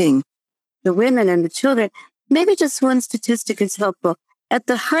protecting the women and the children, maybe just one statistic is helpful. At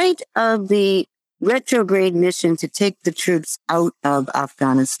the height of the retrograde mission to take the troops out of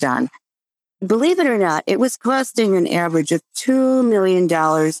Afghanistan, believe it or not, it was costing an average of $2 million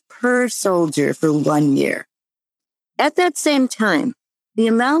per soldier for 1 year. At that same time, the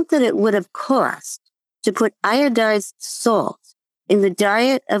amount that it would have cost to put iodized salt in the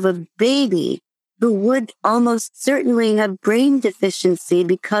diet of a baby who would almost certainly have brain deficiency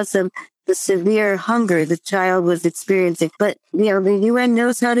because of the severe hunger the child was experiencing. But, the UN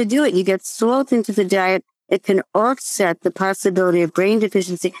knows how to do it. You get salt into the diet. It can offset the possibility of brain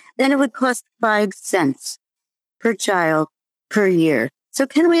deficiency. Then it would cost 5 cents per child per year. So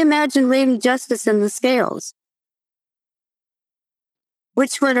can we imagine Lady Justice in the scales?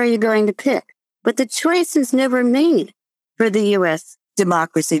 Which one are you going to pick? But the choice is never made for the U.S.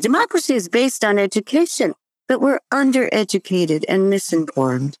 democracy. Democracy is based on education, but we're undereducated and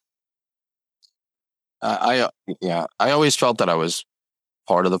misinformed. I always felt that I was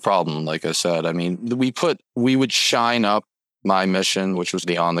part of the problem. Like I said, I mean, we would shine up my mission, which was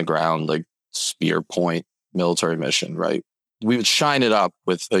the on the ground, like spear point military mission, right? We would shine it up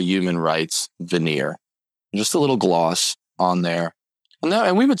with a human rights veneer, just a little gloss on there.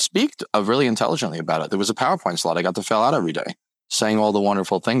 And we would speak really intelligently about it. There was a PowerPoint slide I got to fill out every day, saying all the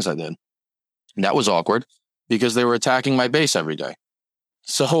wonderful things I did. And that was awkward because they were attacking my base every day.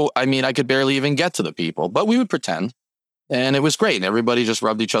 So, I mean, I could barely even get to the people, but we would pretend. And it was great. And everybody just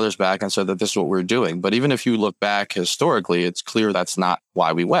rubbed each other's back and said that this is what we're doing. But even if you look back historically, it's clear that's not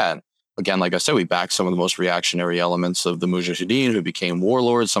why we went. Again, like I said, we backed some of the most reactionary elements of the Mujahideen, who became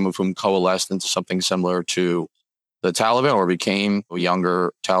warlords, some of whom coalesced into something similar to the Taliban or became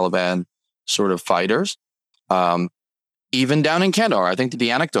younger Taliban sort of fighters. Even down in Kandahar, I think that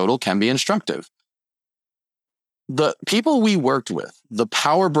the anecdotal can be instructive. The people we worked with, the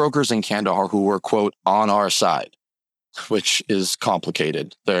power brokers in Kandahar who were, quote, on our side, which is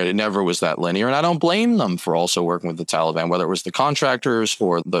complicated. It never was that linear. And I don't blame them for also working with the Taliban, whether it was the contractors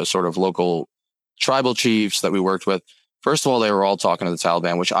or the sort of local tribal chiefs that we worked with. First of all, they were all talking to the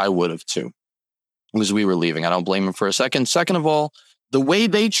Taliban, which I would have too, because we were leaving. I don't blame them for a second. Second of all, the way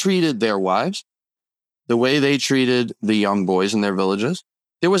they treated their wives, the way they treated the young boys in their villages,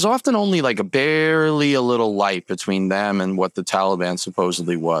 there was often only like barely a little light between them and what the Taliban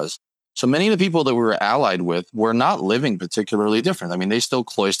supposedly was. So many of the people that we were allied with were not living particularly different. I mean, they still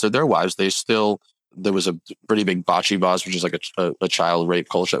cloistered their wives. There was a pretty big bachi baz, which is like a child rape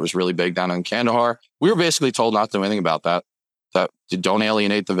culture that was really big down in Kandahar. We were basically told not to do anything about that don't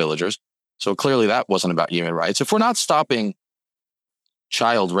alienate the villagers. So clearly that wasn't about human rights. If we're not stopping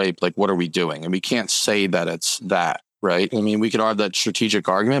child rape, like what are we doing? And we can't say that it's that, right? I mean, we could have that strategic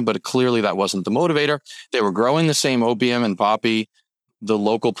argument, but clearly that wasn't the motivator. They were growing the same opium and poppy. The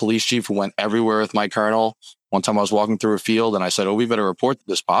local police chief who went everywhere with my colonel. One time I was walking through a field and I said, we better report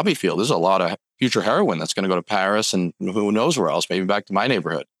this poppy field. There's a lot of future heroin that's going to go to Paris and who knows where else, maybe back to my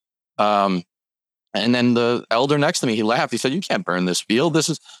neighborhood. And then the elder next to me, he laughed. He said, you can't burn this field. This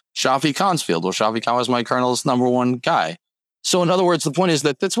is Shafi Khan's field. Well, Shafi Khan was my colonel's number one guy. So in other words, the point is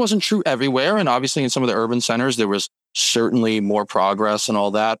that this wasn't true everywhere. And obviously in some of the urban centers, there was certainly more progress and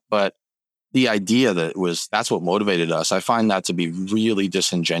all that. But the idea that that's what motivated us, I find that to be really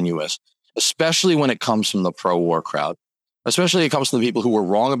disingenuous, especially when it comes from the pro-war crowd. Especially it comes from the people who were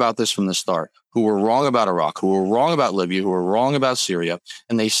wrong about this from the start, who were wrong about Iraq, who were wrong about Libya, who were wrong about Syria,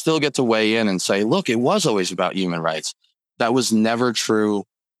 and they still get to weigh in and say, look, it was always about human rights. That was never true.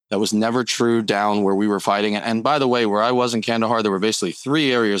 That was never true down where we were fighting. And by the way, where I was in Kandahar, there were basically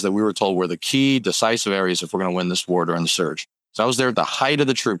 3 areas that we were told were the key decisive areas if we're going to win this war during the surge. So I was there at the height of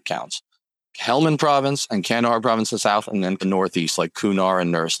the troop counts. Helmand province and Kandahar province in the south, and then the northeast, like Kunar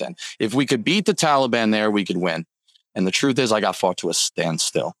and Nuristan. If we could beat the Taliban there, we could win. And the truth is, I got fought to a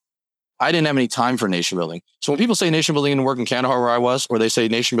standstill. I didn't have any time for nation building. So when people say nation building didn't work in Kandahar where I was, or they say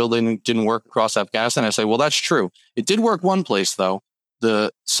nation building didn't work across Afghanistan, I say, well, that's true. It did work one place, though,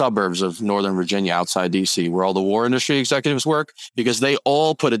 the suburbs of Northern Virginia outside D.C., where all the war industry executives work, because they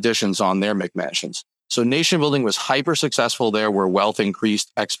all put additions on their McMansions. So nation building was hyper successful there, where wealth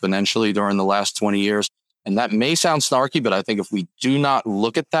increased exponentially during the last 20 years. And that may sound snarky, but I think if we do not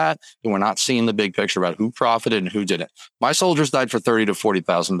look at that, then we're not seeing the big picture about who profited and who didn't. My soldiers died for $30,000 to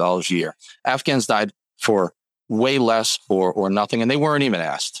 $40,000 a year. Afghans died for way less or nothing, and they weren't even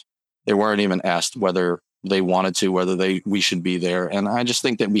asked. They weren't even asked whether they wanted to, we should be there. And I just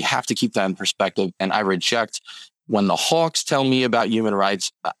think that we have to keep that in perspective. And I reject when the hawks tell me about human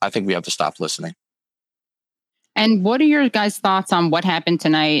rights. I think we have to stop listening. And what are your guys' thoughts on what happened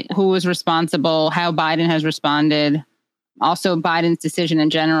tonight? Who was responsible? How Biden has responded? Also, Biden's decision in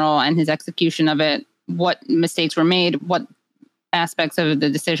general and his execution of it. What mistakes were made? What aspects of the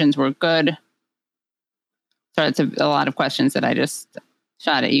decisions were good? So it's a lot of questions that I just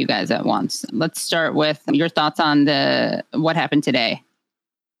shot at you guys at once. Let's start with your thoughts on what happened today.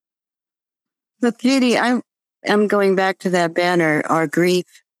 But Katie, I'm going back to that banner. Our grief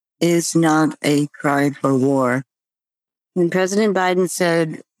is not a cry for war. When President Biden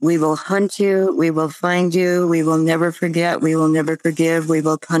said, we will hunt you, we will find you, we will never forget, we will never forgive, we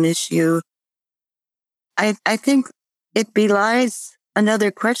will punish you, I think it belies another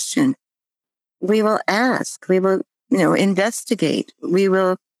question. We will ask, we will, investigate, we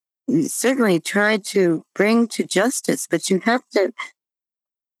will certainly try to bring to justice, but you have to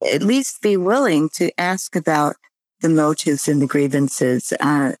at least be willing to ask about the motives and the grievances.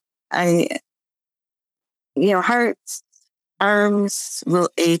 Hearts, arms will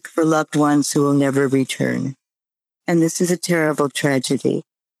ache for loved ones who will never return. And this is a terrible tragedy.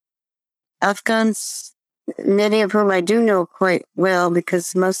 Afghans, many of whom I do know quite well,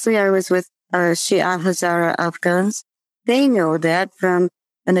 because mostly I was with Shia Hazara Afghans. They know that from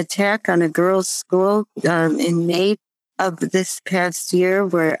an attack on a girls' school in May of this past year,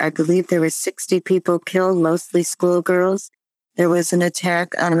 where I believe there were 60 people killed, mostly schoolgirls. There was an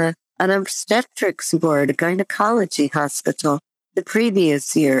attack on an obstetrics ward, a gynecology hospital, the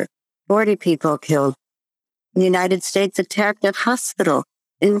previous year, 40 people killed. The United States attacked a hospital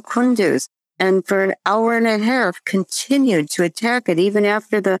in Kunduz, and for an hour and a half continued to attack it, even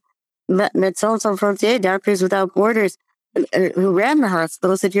after the Médecins Sans Frontières, Doctors Without Borders, who ran the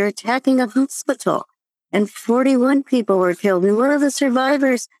hospital, said, you're attacking a hospital. And 41 people were killed. And one of the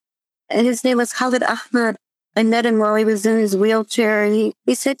survivors, and his name was Khalid Ahmad, I met him while he was in his wheelchair, and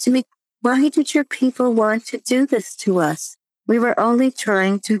he said to me, why did your people want to do this to us? We were only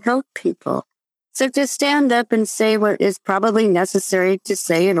trying to help people. So to stand up and say what is probably necessary to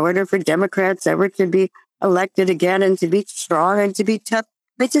say in order for Democrats ever to be elected again and to be strong and to be tough,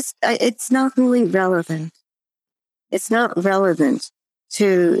 it's not really relevant. It's not relevant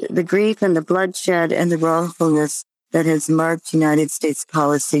to the grief and the bloodshed and the wrongfulness that has marked United States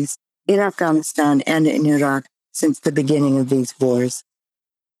policies in Afghanistan and in Iraq since the beginning of these wars.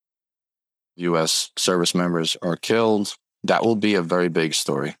 U.S. service members are killed. That will be a very big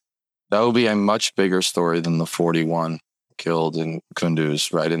story. That will be a much bigger story than the 41 killed in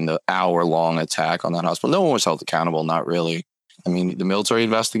Kunduz, right? In the hour-long attack on that hospital. No one was held accountable, not really. I mean, the military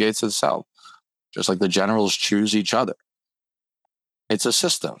investigates itself, just like the generals choose each other. It's a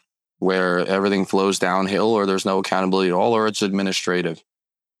system where everything flows downhill, or there's no accountability at all, or it's administrative.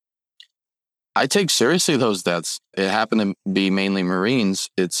 I take seriously those deaths. It happened to be mainly Marines,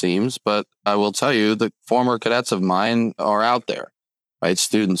 it seems, but I will tell you that former cadets of mine are out there, right?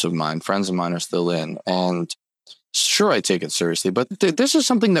 Students of mine, friends of mine are still in. And sure, I take it seriously, but this is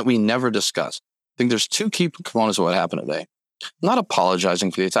something that we never discuss. I think there's two key components of what happened today. I'm not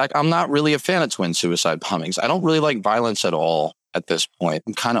apologizing for the attack. I'm not really a fan of twin suicide bombings. I don't really like violence at all at this point.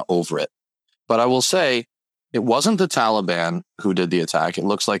 I'm kind of over it. But I will say, it wasn't the Taliban who did the attack. It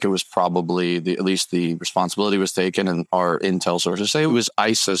looks like it was probably, at least the responsibility was taken, and our intel sources say it was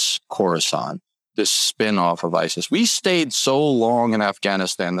ISIS Khorasan, this spin-off of ISIS. We stayed so long in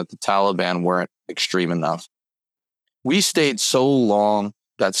Afghanistan that the Taliban weren't extreme enough. We stayed so long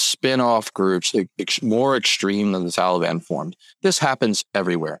that spin-off groups, more extreme than the Taliban, formed. This happens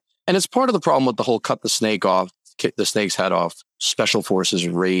everywhere. And it's part of the problem with the whole cut the snake's head off, special forces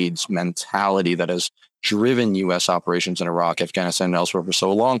raids mentality that has driven U.S. operations in Iraq, Afghanistan, and elsewhere for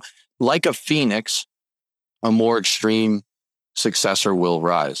so long. Like a phoenix, a more extreme successor will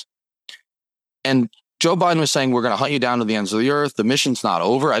rise. And Joe Biden was saying, we're going to hunt you down to the ends of the earth. The mission's not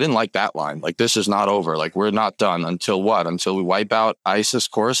over. I didn't like that line. Like, this is not over. Like, we're not done until what? Until we wipe out ISIS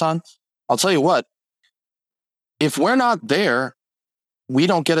Khorasan? I'll tell you what, if we're not there, we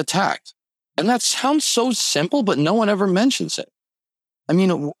don't get attacked. And that sounds so simple, but no one ever mentions it. I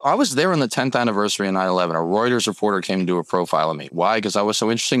mean, I was there on the 10th anniversary of 9/11. A Reuters reporter came to do a profile of me. Why? Because I was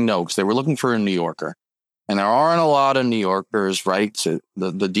so interesting? No, because they were looking for a New Yorker. And there aren't a lot of New Yorkers, right? So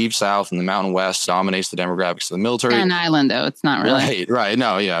the Deep South and the Mountain West dominates the demographics of the military. An island, though. It's not really. Right.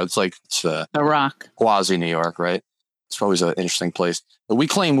 No, yeah. It's like a rock. Quasi New York, right? It's always an interesting place. But we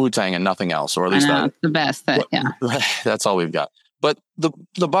claim Wu-Tang and nothing else, or at least it's the best. Yeah. That's all we've got. But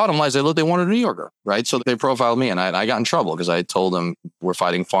the bottom line is they wanted a New Yorker, right? So they profiled me, and I got in trouble because I told them we're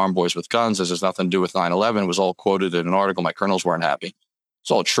fighting farm boys with guns. This has nothing to do with 9/11. It was all quoted in an article. My colonels weren't happy.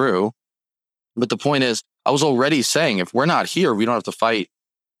 It's all true. But the point is, I was already saying, if we're not here, we don't have to fight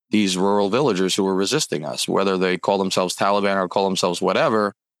these rural villagers who are resisting us, whether they call themselves Taliban or call themselves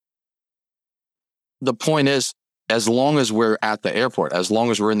whatever. The point is, as long as we're at the airport, as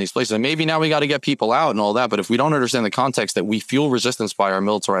long as we're in these places, and maybe now we got to get people out and all that, but if we don't understand the context that we fuel resistance by our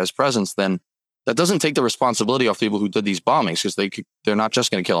militarized presence, then that doesn't take the responsibility off people who did these bombings, because they're not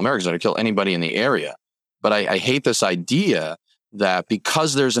just going to kill Americans, they're going to kill anybody in the area. But I hate this idea that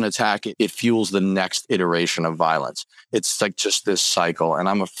because there's an attack, it fuels the next iteration of violence. It's like just this cycle, and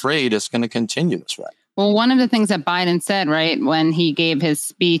I'm afraid it's going to continue this way. Well, one of the things that Biden said, right, when he gave his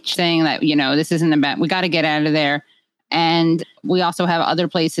speech saying that, this isn't about, we got to get out of there. And we also have other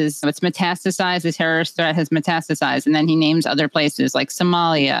places. It's metastasized. The terrorist threat has metastasized. And then he names other places like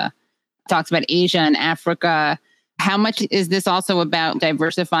Somalia, talks about Asia and Africa. How much is this also about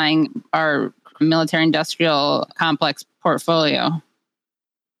diversifying our military industrial complex portfolio?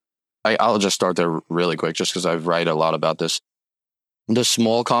 I'll just start there really quick, just because I write a lot about this. The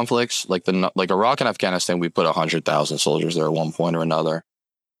small conflicts, like Iraq and Afghanistan, we put 100,000 soldiers there at one point or another.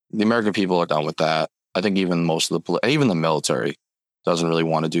 The American people are done with that. I think even even the military doesn't really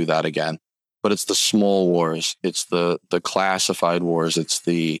want to do that again. But it's the small wars. It's the classified wars. It's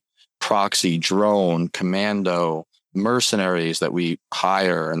the proxy, drone, commando, mercenaries that we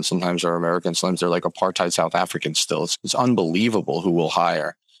hire. And sometimes are American, sometimes they're like apartheid South Africans still. It's unbelievable who we'll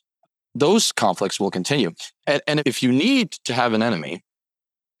hire. Those conflicts will continue. And if you need to have an enemy,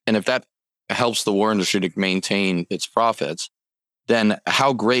 and if that helps the war industry to maintain its profits, then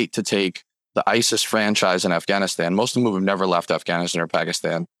how great to take the ISIS franchise in Afghanistan, most of them have never left Afghanistan or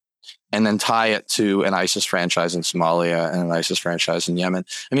Pakistan, and then tie it to an ISIS franchise in Somalia and an ISIS franchise in Yemen.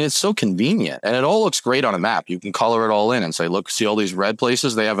 I mean, it's so convenient, and it all looks great on a map. You can color it all in and say, look, see all these red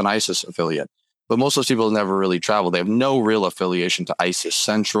places? They have an ISIS affiliate. But most of those people never really travel. They have no real affiliation to ISIS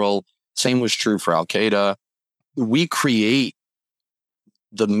Central. Same was true for Al-Qaeda. We create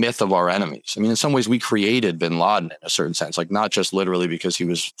the myth of our enemies. I mean, in some ways, we created bin Laden in a certain sense, like not just literally because he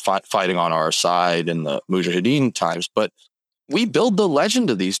was fighting on our side in the Mujahideen times, but we build the legend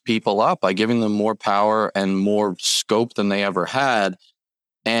of these people up by giving them more power and more scope than they ever had.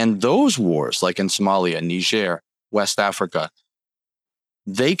 And those wars, like in Somalia, Niger, West Africa,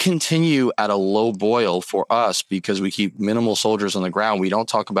 they continue at a low boil for us because we keep minimal soldiers on the ground. We don't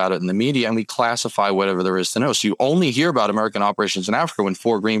talk about it in the media, and we classify whatever there is to know. So you only hear about American operations in Africa when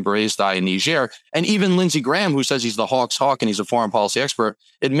 4 Green Berets die in Niger. And even Lindsey Graham, who says he's the Hawk's hawk and he's a foreign policy expert,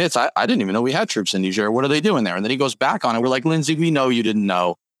 admits, I didn't even know we had troops in Niger. What are they doing there? And then he goes back on it. We're like, Lindsey, we know you didn't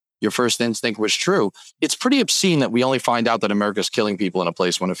know. Your first instinct was true. It's pretty obscene that we only find out that America's killing people in a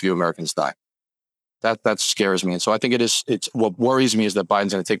place when a few Americans die. That scares me. And so I think it's what worries me is that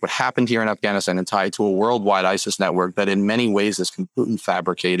Biden's going to take what happened here in Afghanistan and tie it to a worldwide ISIS network that in many ways is completely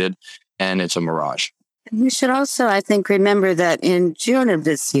fabricated and it's a mirage. We should also, I think, remember that in June of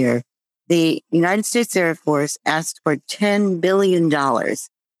this year, the United States Air Force asked for $10 billion,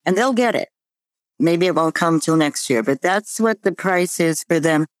 and they'll get it. Maybe it won't come till next year, but that's what the price is for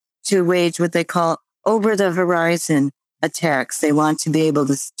them to wage what they call over-the-horizon attacks. They want to be able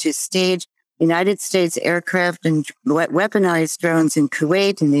to stage United States aircraft and weaponized drones in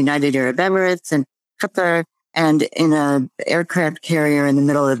Kuwait and the United Arab Emirates and Qatar and in an aircraft carrier in the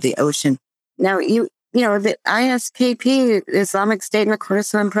middle of the ocean. Now, you know, the ISKP, Islamic State in the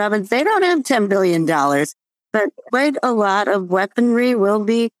Khorasan province, they don't have $10 billion, but quite a lot of weaponry will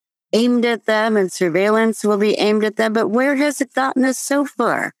be aimed at them and surveillance will be aimed at them. But where has it gotten us so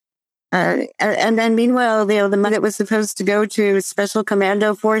far? And then meanwhile, the money that was supposed to go to special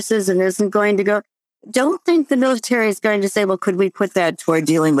commando forces and isn't going to go. Don't think the military is going to say, well, could we put that toward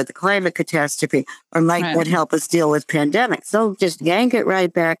dealing with the climate catastrophe or might that help us deal with pandemics? They'll just yank it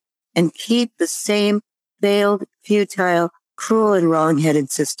right back and keep the same failed, futile, cruel, and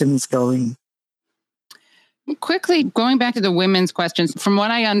wrong-headed systems going. Quickly, going back to the women's questions, from what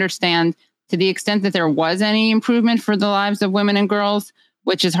I understand, to the extent that there was any improvement for the lives of women and girls,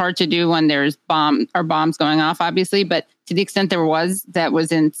 which is hard to do when there's bombs going off, obviously. But to the extent there was, that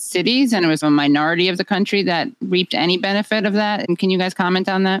was in cities, and it was a minority of the country that reaped any benefit of that. And can you guys comment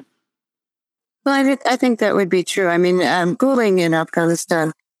on that? Well, I think that would be true. I mean, schooling in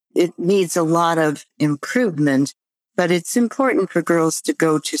Afghanistan, it needs a lot of improvement, but it's important for girls to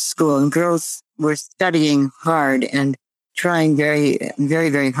go to school. And girls were studying hard and trying very,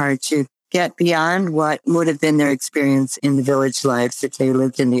 very, very hard to get beyond what would have been their experience in the village lives if they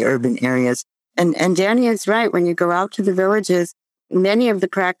lived in the urban areas. And Danny is right. When you go out to the villages, many of the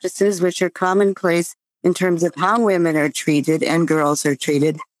practices which are commonplace in terms of how women are treated and girls are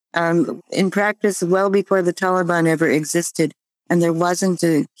treated, in practice well before the Taliban ever existed. And there wasn't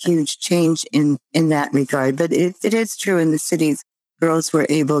a huge change in that regard. But it is true in the cities, girls were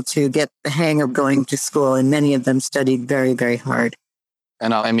able to get the hang of going to school, and many of them studied very, very hard.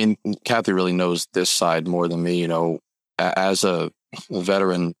 And I mean, Kathy really knows this side more than me. You know, as a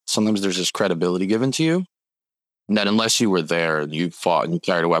veteran, sometimes there's this credibility given to you that unless you were there, you fought and you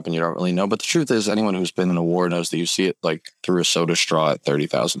carried a weapon, you don't really know. But the truth is, anyone who's been in a war knows that you see it like through a soda straw at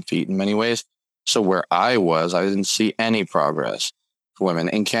 30,000 feet in many ways. So where I was, I didn't see any progress for women.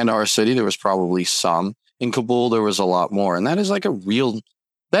 In Kandahar City, there was probably some. In Kabul, there was a lot more. And that is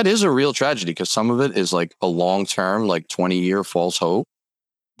a real tragedy, because some of it is like a long-term, like 20-year false hope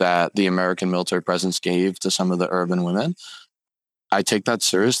that the American military presence gave to some of the urban women. I take that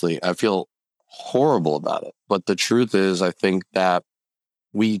seriously. I feel horrible about it. But the truth is, I think that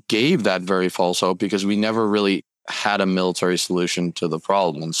we gave that very false hope because we never really had a military solution to the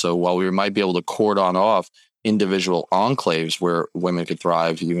problem. And so while we might be able to cordon off individual enclaves where women could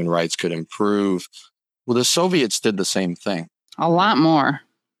thrive, human rights could improve, well, the Soviets did the same thing. A lot more.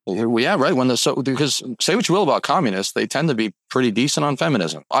 Yeah, right. Because say what you will about communists, they tend to be pretty decent on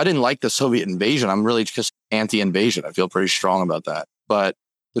feminism. I didn't like the Soviet invasion. I'm really just anti-invasion. I feel pretty strong about that. But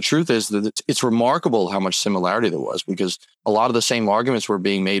the truth is that it's remarkable how much similarity there was, because a lot of the same arguments were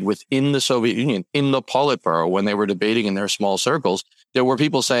being made within the Soviet Union, in the Politburo, when they were debating in their small circles. There were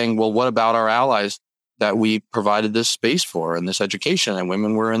people saying, well, what about our allies that we provided this space for and this education, and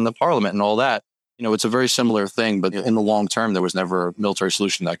women were in the parliament and all that? You know, it's a very similar thing, but in the long term, there was never a military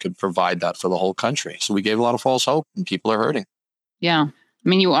solution that could provide that for the whole country. So we gave a lot of false hope, and people are hurting. Yeah. I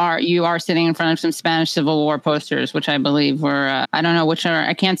mean, you are sitting in front of some Spanish Civil War posters, which I believe were, I don't know which are,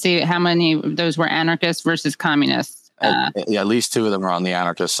 I can't see how many of those were anarchists versus communists. Yeah, at least 2 of them are on the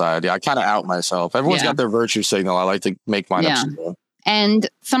anarchist side. Yeah, I kind of out myself. Everyone's got their virtue signal. I like to make mine up. And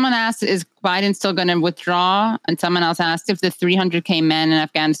someone asked, is Biden still going to withdraw? And someone else asked if the 300K men in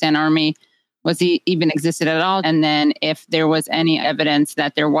Afghanistan army was he even existed at all? And then if there was any evidence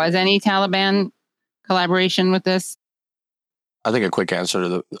that there was any Taliban collaboration with this? I think a quick answer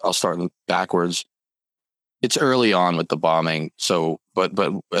to I'll start backwards. It's early on with the bombing. So, but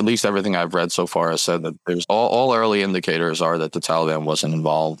at least everything I've read so far has said that there's all early indicators are that the Taliban wasn't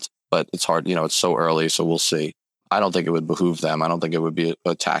involved, but it's hard, it's so early. So we'll see. I don't think it would behoove them. I don't think it would be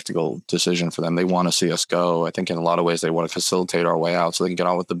a tactical decision for them. They want to see us go. I think in a lot of ways they want to facilitate our way out so they can get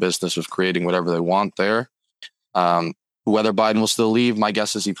on with the business of creating whatever they want there. Whether Biden will still leave, my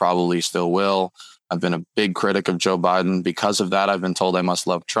guess is he probably still will. I've been a big critic of Joe Biden. Because of that, I've been told I must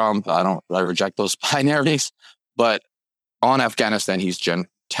love Trump. I reject those binaries. But on Afghanistan, he's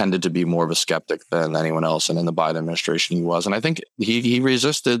tended to be more of a skeptic than anyone else. And in the Biden administration, he was. And I think he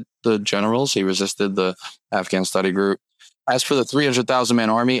resisted the generals. He resisted the Afghan study group. As for the 300,000 man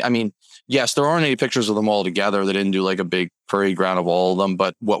army, I mean, yes, there aren't any pictures of them all together. They didn't do like a big parade ground of all of them.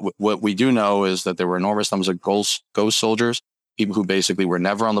 But what we do know is that there were enormous numbers of ghost soldiers, people who basically were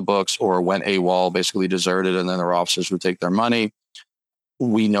never on the books or went AWOL, basically deserted, and then their officers would take their money.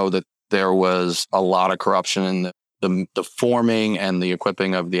 We know that there was a lot of corruption in the forming and the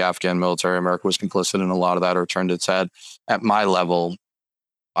equipping of the Afghan military. America was complicit in a lot of that, or turned its head. At my level,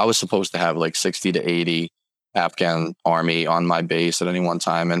 I was supposed to have like 60 to 80 Afghan army on my base at any one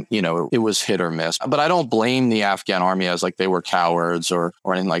time. And, it was hit or miss. But I don't blame the Afghan army as like they were cowards or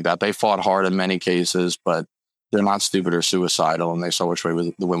anything like that. They fought hard in many cases, but they're not stupid or suicidal. And they saw which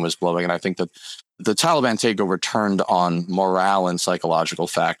way the wind was blowing. And I think that the Taliban takeover turned on morale and psychological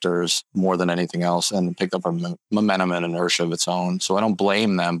factors more than anything else and picked up a momentum and inertia of its own. So I don't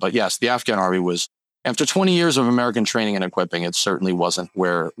blame them. But yes, the Afghan army was, after 20 years of American training and equipping, it certainly wasn't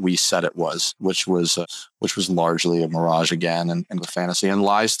where we said it was, which was largely a mirage again and a fantasy and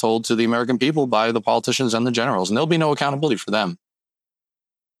lies told to the American people by the politicians and the generals. And there'll be no accountability for them.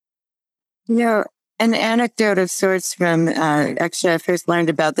 An anecdote of sorts from, actually, I first learned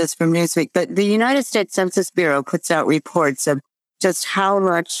about this from Newsweek, but the United States Census Bureau puts out reports of just how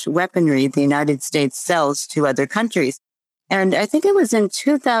much weaponry the United States sells to other countries. And I think it was in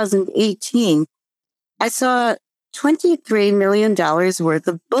 2018, I saw $23 million worth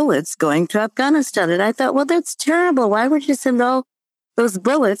of bullets going to Afghanistan. And I thought, well, that's terrible. Why would you send all those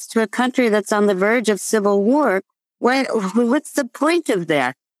bullets to a country that's on the verge of civil war? What's the point of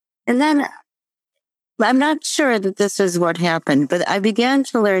that? And then I'm not sure that this is what happened, but I began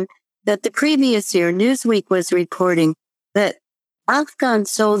to learn that the previous year, Newsweek was reporting that Afghan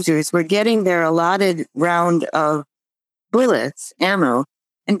soldiers were getting their allotted round of bullets, ammo,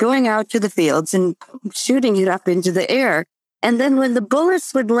 and going out to the fields and shooting it up into the air. And then when the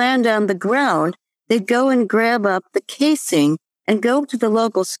bullets would land on the ground, they'd go and grab up the casing and go to the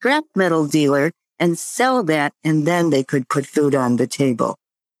local scrap metal dealer and sell that, and then they could put food on the table.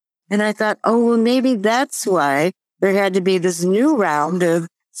 And I thought, oh, well, maybe that's why there had to be this new round of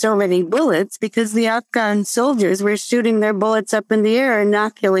so many bullets, because the Afghan soldiers were shooting their bullets up in the air and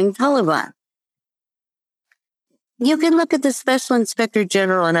not killing Taliban. You can look at the Special Inspector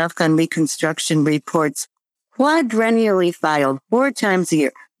General on Afghan Reconstruction reports, quadrennially filed 4 times a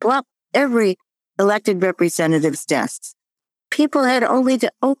year, plop every elected representative's desks. People had only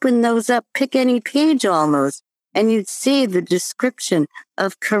to open those up, pick any page almost, and you'd see the description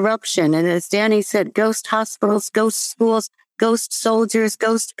of corruption. And as Danny said, ghost hospitals, ghost schools, ghost soldiers,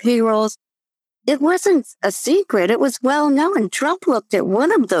 ghost payrolls. It wasn't a secret. It was well known. Trump looked at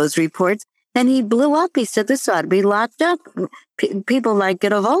one of those reports and he blew up. He said, this ought to be locked up. People might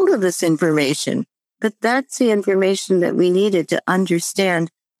get a hold of this information. But that's the information that we needed to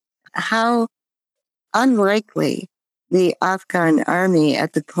understand how unlikely the Afghan army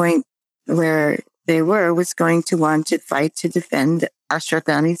at the point where they was going to want to fight to defend Ashraf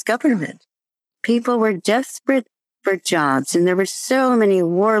Ghani's government. People were desperate for jobs, and there were so many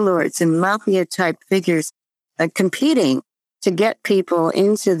warlords and mafia-type figures competing to get people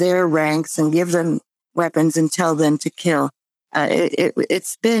into their ranks and give them weapons and tell them to kill.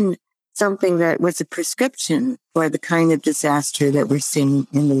 It's been something that was a prescription for the kind of disaster that we're seeing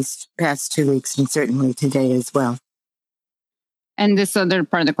in these past 2 weeks, and certainly today as well. And this other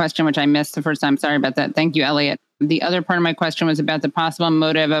part of the question, which I missed the first time, sorry about that. Thank you, Elliot. The other part of my question was about the possible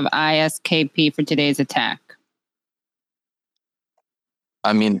motive of ISKP for today's attack.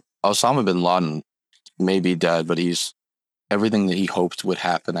 I mean, Osama bin Laden may be dead, but everything that he hoped would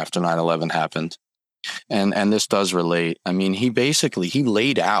happen after 9/11 happened. And this does relate. I mean, he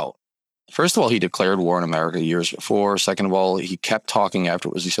laid out. First of all, he declared war on America years before. Second of all, he kept talking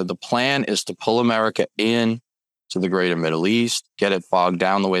afterwards. He said, the plan is to pull America in to the greater Middle East, get it bogged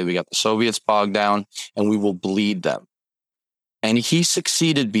down the way we got the Soviets bogged down, and we will bleed them. And he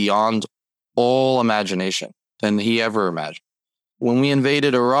succeeded beyond all imagination than he ever imagined. When we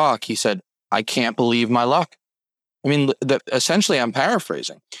invaded Iraq, he said, I can't believe my luck. I mean, essentially, I'm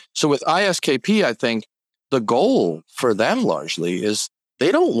paraphrasing. So with ISKP, I think the goal for them largely is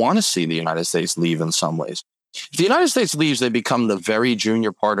they don't want to see the United States leave in some ways. If the United States leaves, they become the very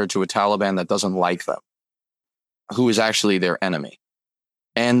junior partner to a Taliban that doesn't like them. who is actually their enemy.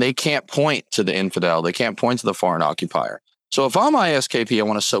 And they can't point to the infidel. They can't point to the foreign occupier. So if I'm ISKP, I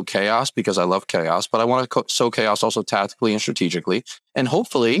want to sow chaos because I love chaos, but I want to sow chaos also tactically and strategically, and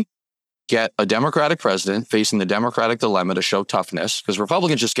hopefully get a Democratic president facing the Democratic dilemma to show toughness, because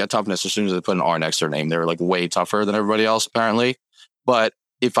Republicans just get toughness as soon as they put an R next to their name. They're like way tougher than everybody else, apparently. But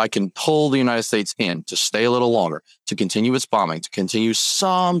if I can pull the United States in to stay a little longer, to continue its bombing, to continue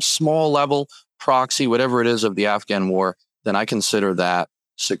some small level proxy, whatever it is of the Afghan war, then I consider that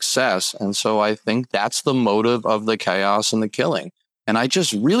success. And so I think that's the motive of the chaos and the killing. And I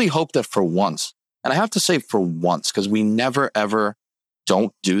just really hope that for once, and I have to say for once, because we never, ever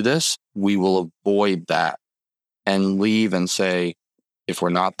don't do this, we will avoid that and leave and say, if we're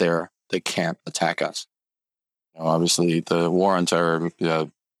not there, they can't attack us. Obviously, the war on terror,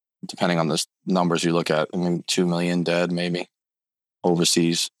 depending on the numbers you look at, 2 million dead, maybe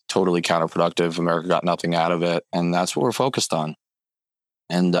overseas, totally counterproductive. America got nothing out of it. And that's what we're focused on.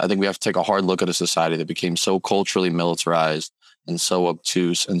 And I think we have to take a hard look at a society that became so culturally militarized and so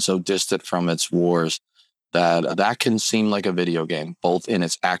obtuse and so distant from its wars that can seem like a video game, both in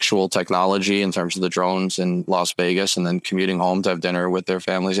its actual technology in terms of the drones in Las Vegas and then commuting home to have dinner with their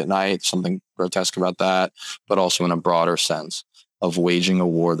families at night, something grotesque about that, but also in a broader sense of waging a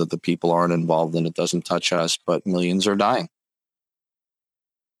war that the people aren't involved in. It doesn't touch us, but millions are dying.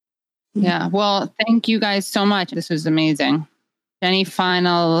 Yeah. Well, thank you guys so much. This was amazing. Any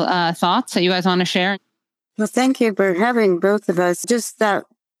final thoughts that you guys want to share? Well, thank you for having both of us. Just that,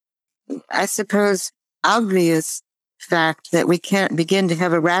 I suppose, obvious fact that we can't begin to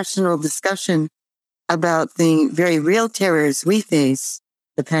have a rational discussion about the very real terrors we face,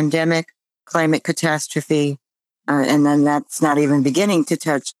 the pandemic, climate catastrophe, and then that's not even beginning to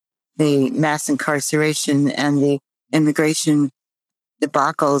touch the mass incarceration and the immigration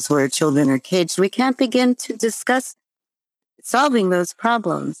debacles where children are caged. We can't begin to discuss solving those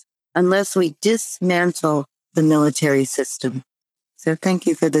problems unless we dismantle the military system. So thank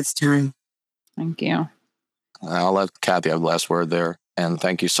you for this time. Thank you. I'll let Kathy have the last word there. And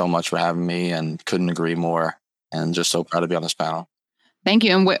thank you so much for having me, and couldn't agree more. And just so proud to be on this panel. Thank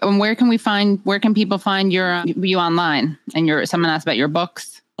you. And where can people find you online? And someone asked about your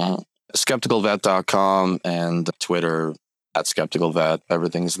books. Skepticalvet.com and Twitter @skepticalvet.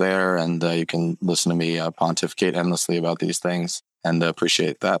 Everything's there. And you can listen to me pontificate endlessly about these things, and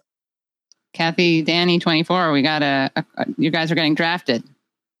appreciate that. Kathy, Danny, 24. We got you guys are getting drafted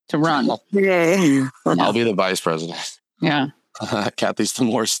to run. Yeah. I'll be the vice president. Yeah. Kathy's the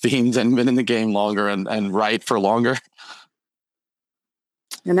more esteemed and been in the game longer and right for longer.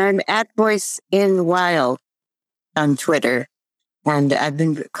 And I'm @VoiceInWild on Twitter. And I've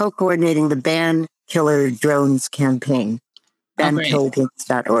been co-coordinating the Ban Killer Drones campaign.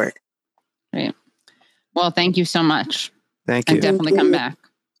 BanKillerDrones.org. Great. Well, thank you so much. Thank you. And definitely come back.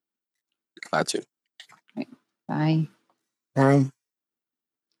 Glad to. Right. Bye. Bye.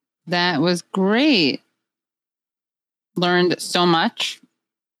 That was great. Learned so much.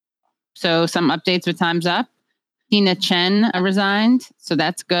 So some updates with Time's Up. Tina Chen resigned, so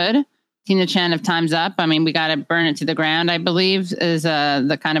that's good. Tina Chen of Time's Up. I mean, we got to burn it to the ground, I believe, is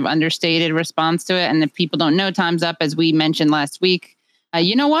the kind of understated response to it. And if people don't know Time's Up, as we mentioned last week,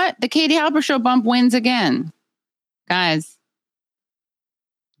 you know what? The Katie Halper Show bump wins again. Guys,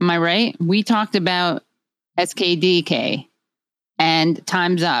 am I right? We talked about SKDK and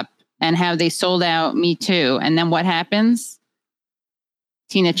Time's Up and how they sold out Me Too. And then what happens?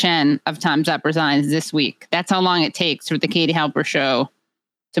 Tina Chen of Time's Up resigns this week. That's how long it takes for the Katie Halper Show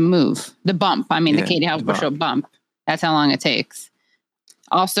to move. The bump. I mean, the Katie Halper Show bump. That's how long it takes.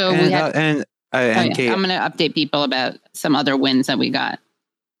 Also, Kate, I'm going to update people about some other wins that we got.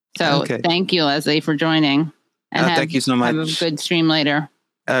 So Thank you, Leslie, for joining. And thank you so much. Have a good stream later.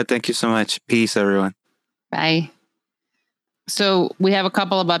 Thank you so much. Peace, everyone. Bye. So we have a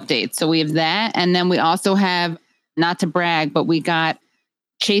couple of updates. So we have that. And then we also have, not to brag, but we got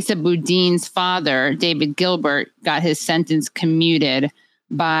Chesa Boudin's father, David Gilbert, got his sentence commuted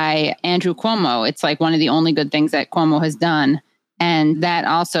by Andrew Cuomo. It's like one of the only good things that Cuomo has done. And that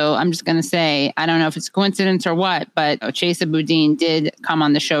also, I'm just going to say, I don't know if it's a coincidence or what, but Chesa Boudin did come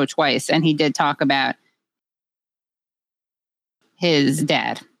on the show twice, and he did talk about his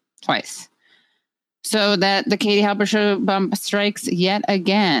dad twice. So that the Katie Halper Show bump strikes yet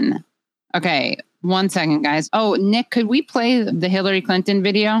again. Okay, 1 second, guys. Oh, Nick, could we play the Hillary Clinton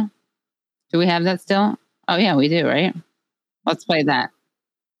video? Do we have that still? Oh, yeah, we do, right? Let's play that.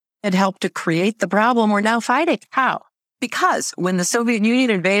 It helped to create the problem we're now fighting. How? Because when the Soviet Union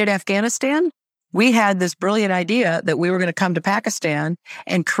invaded Afghanistan, we had this brilliant idea that we were going to come to Pakistan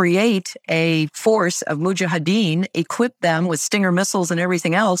and create a force of mujahideen, equip them with Stinger missiles and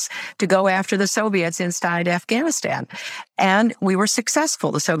everything else to go after the Soviets inside Afghanistan. And we were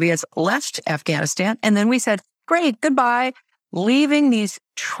successful. The Soviets left Afghanistan. And then we said, great, goodbye, leaving these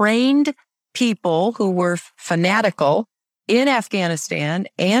trained people who were fanatical in Afghanistan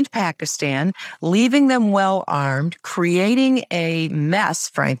and Pakistan, leaving them well armed, creating a mess,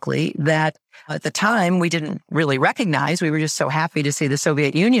 frankly, that at the time we didn't really recognize. We were just so happy to see the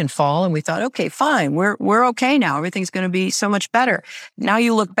Soviet Union fall. And we thought, okay, fine, we're okay now. Everything's going to be so much better. Now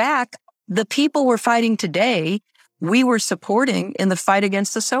you look back, the people we're fighting today, we were supporting in the fight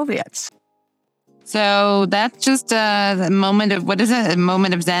against the Soviets. So that's just a moment of, what is it? A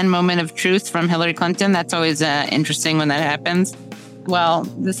moment of Zen, moment of truth from Hillary Clinton. That's always interesting when that happens. Well,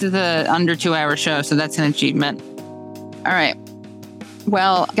 this is a under 2-hour show, so that's an achievement. All right.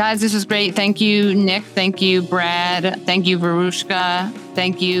 Well, guys, this was great. Thank you, Nick. Thank you, Brad. Thank you, Varushka.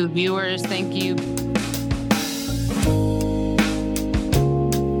 Thank you, viewers. Thank you.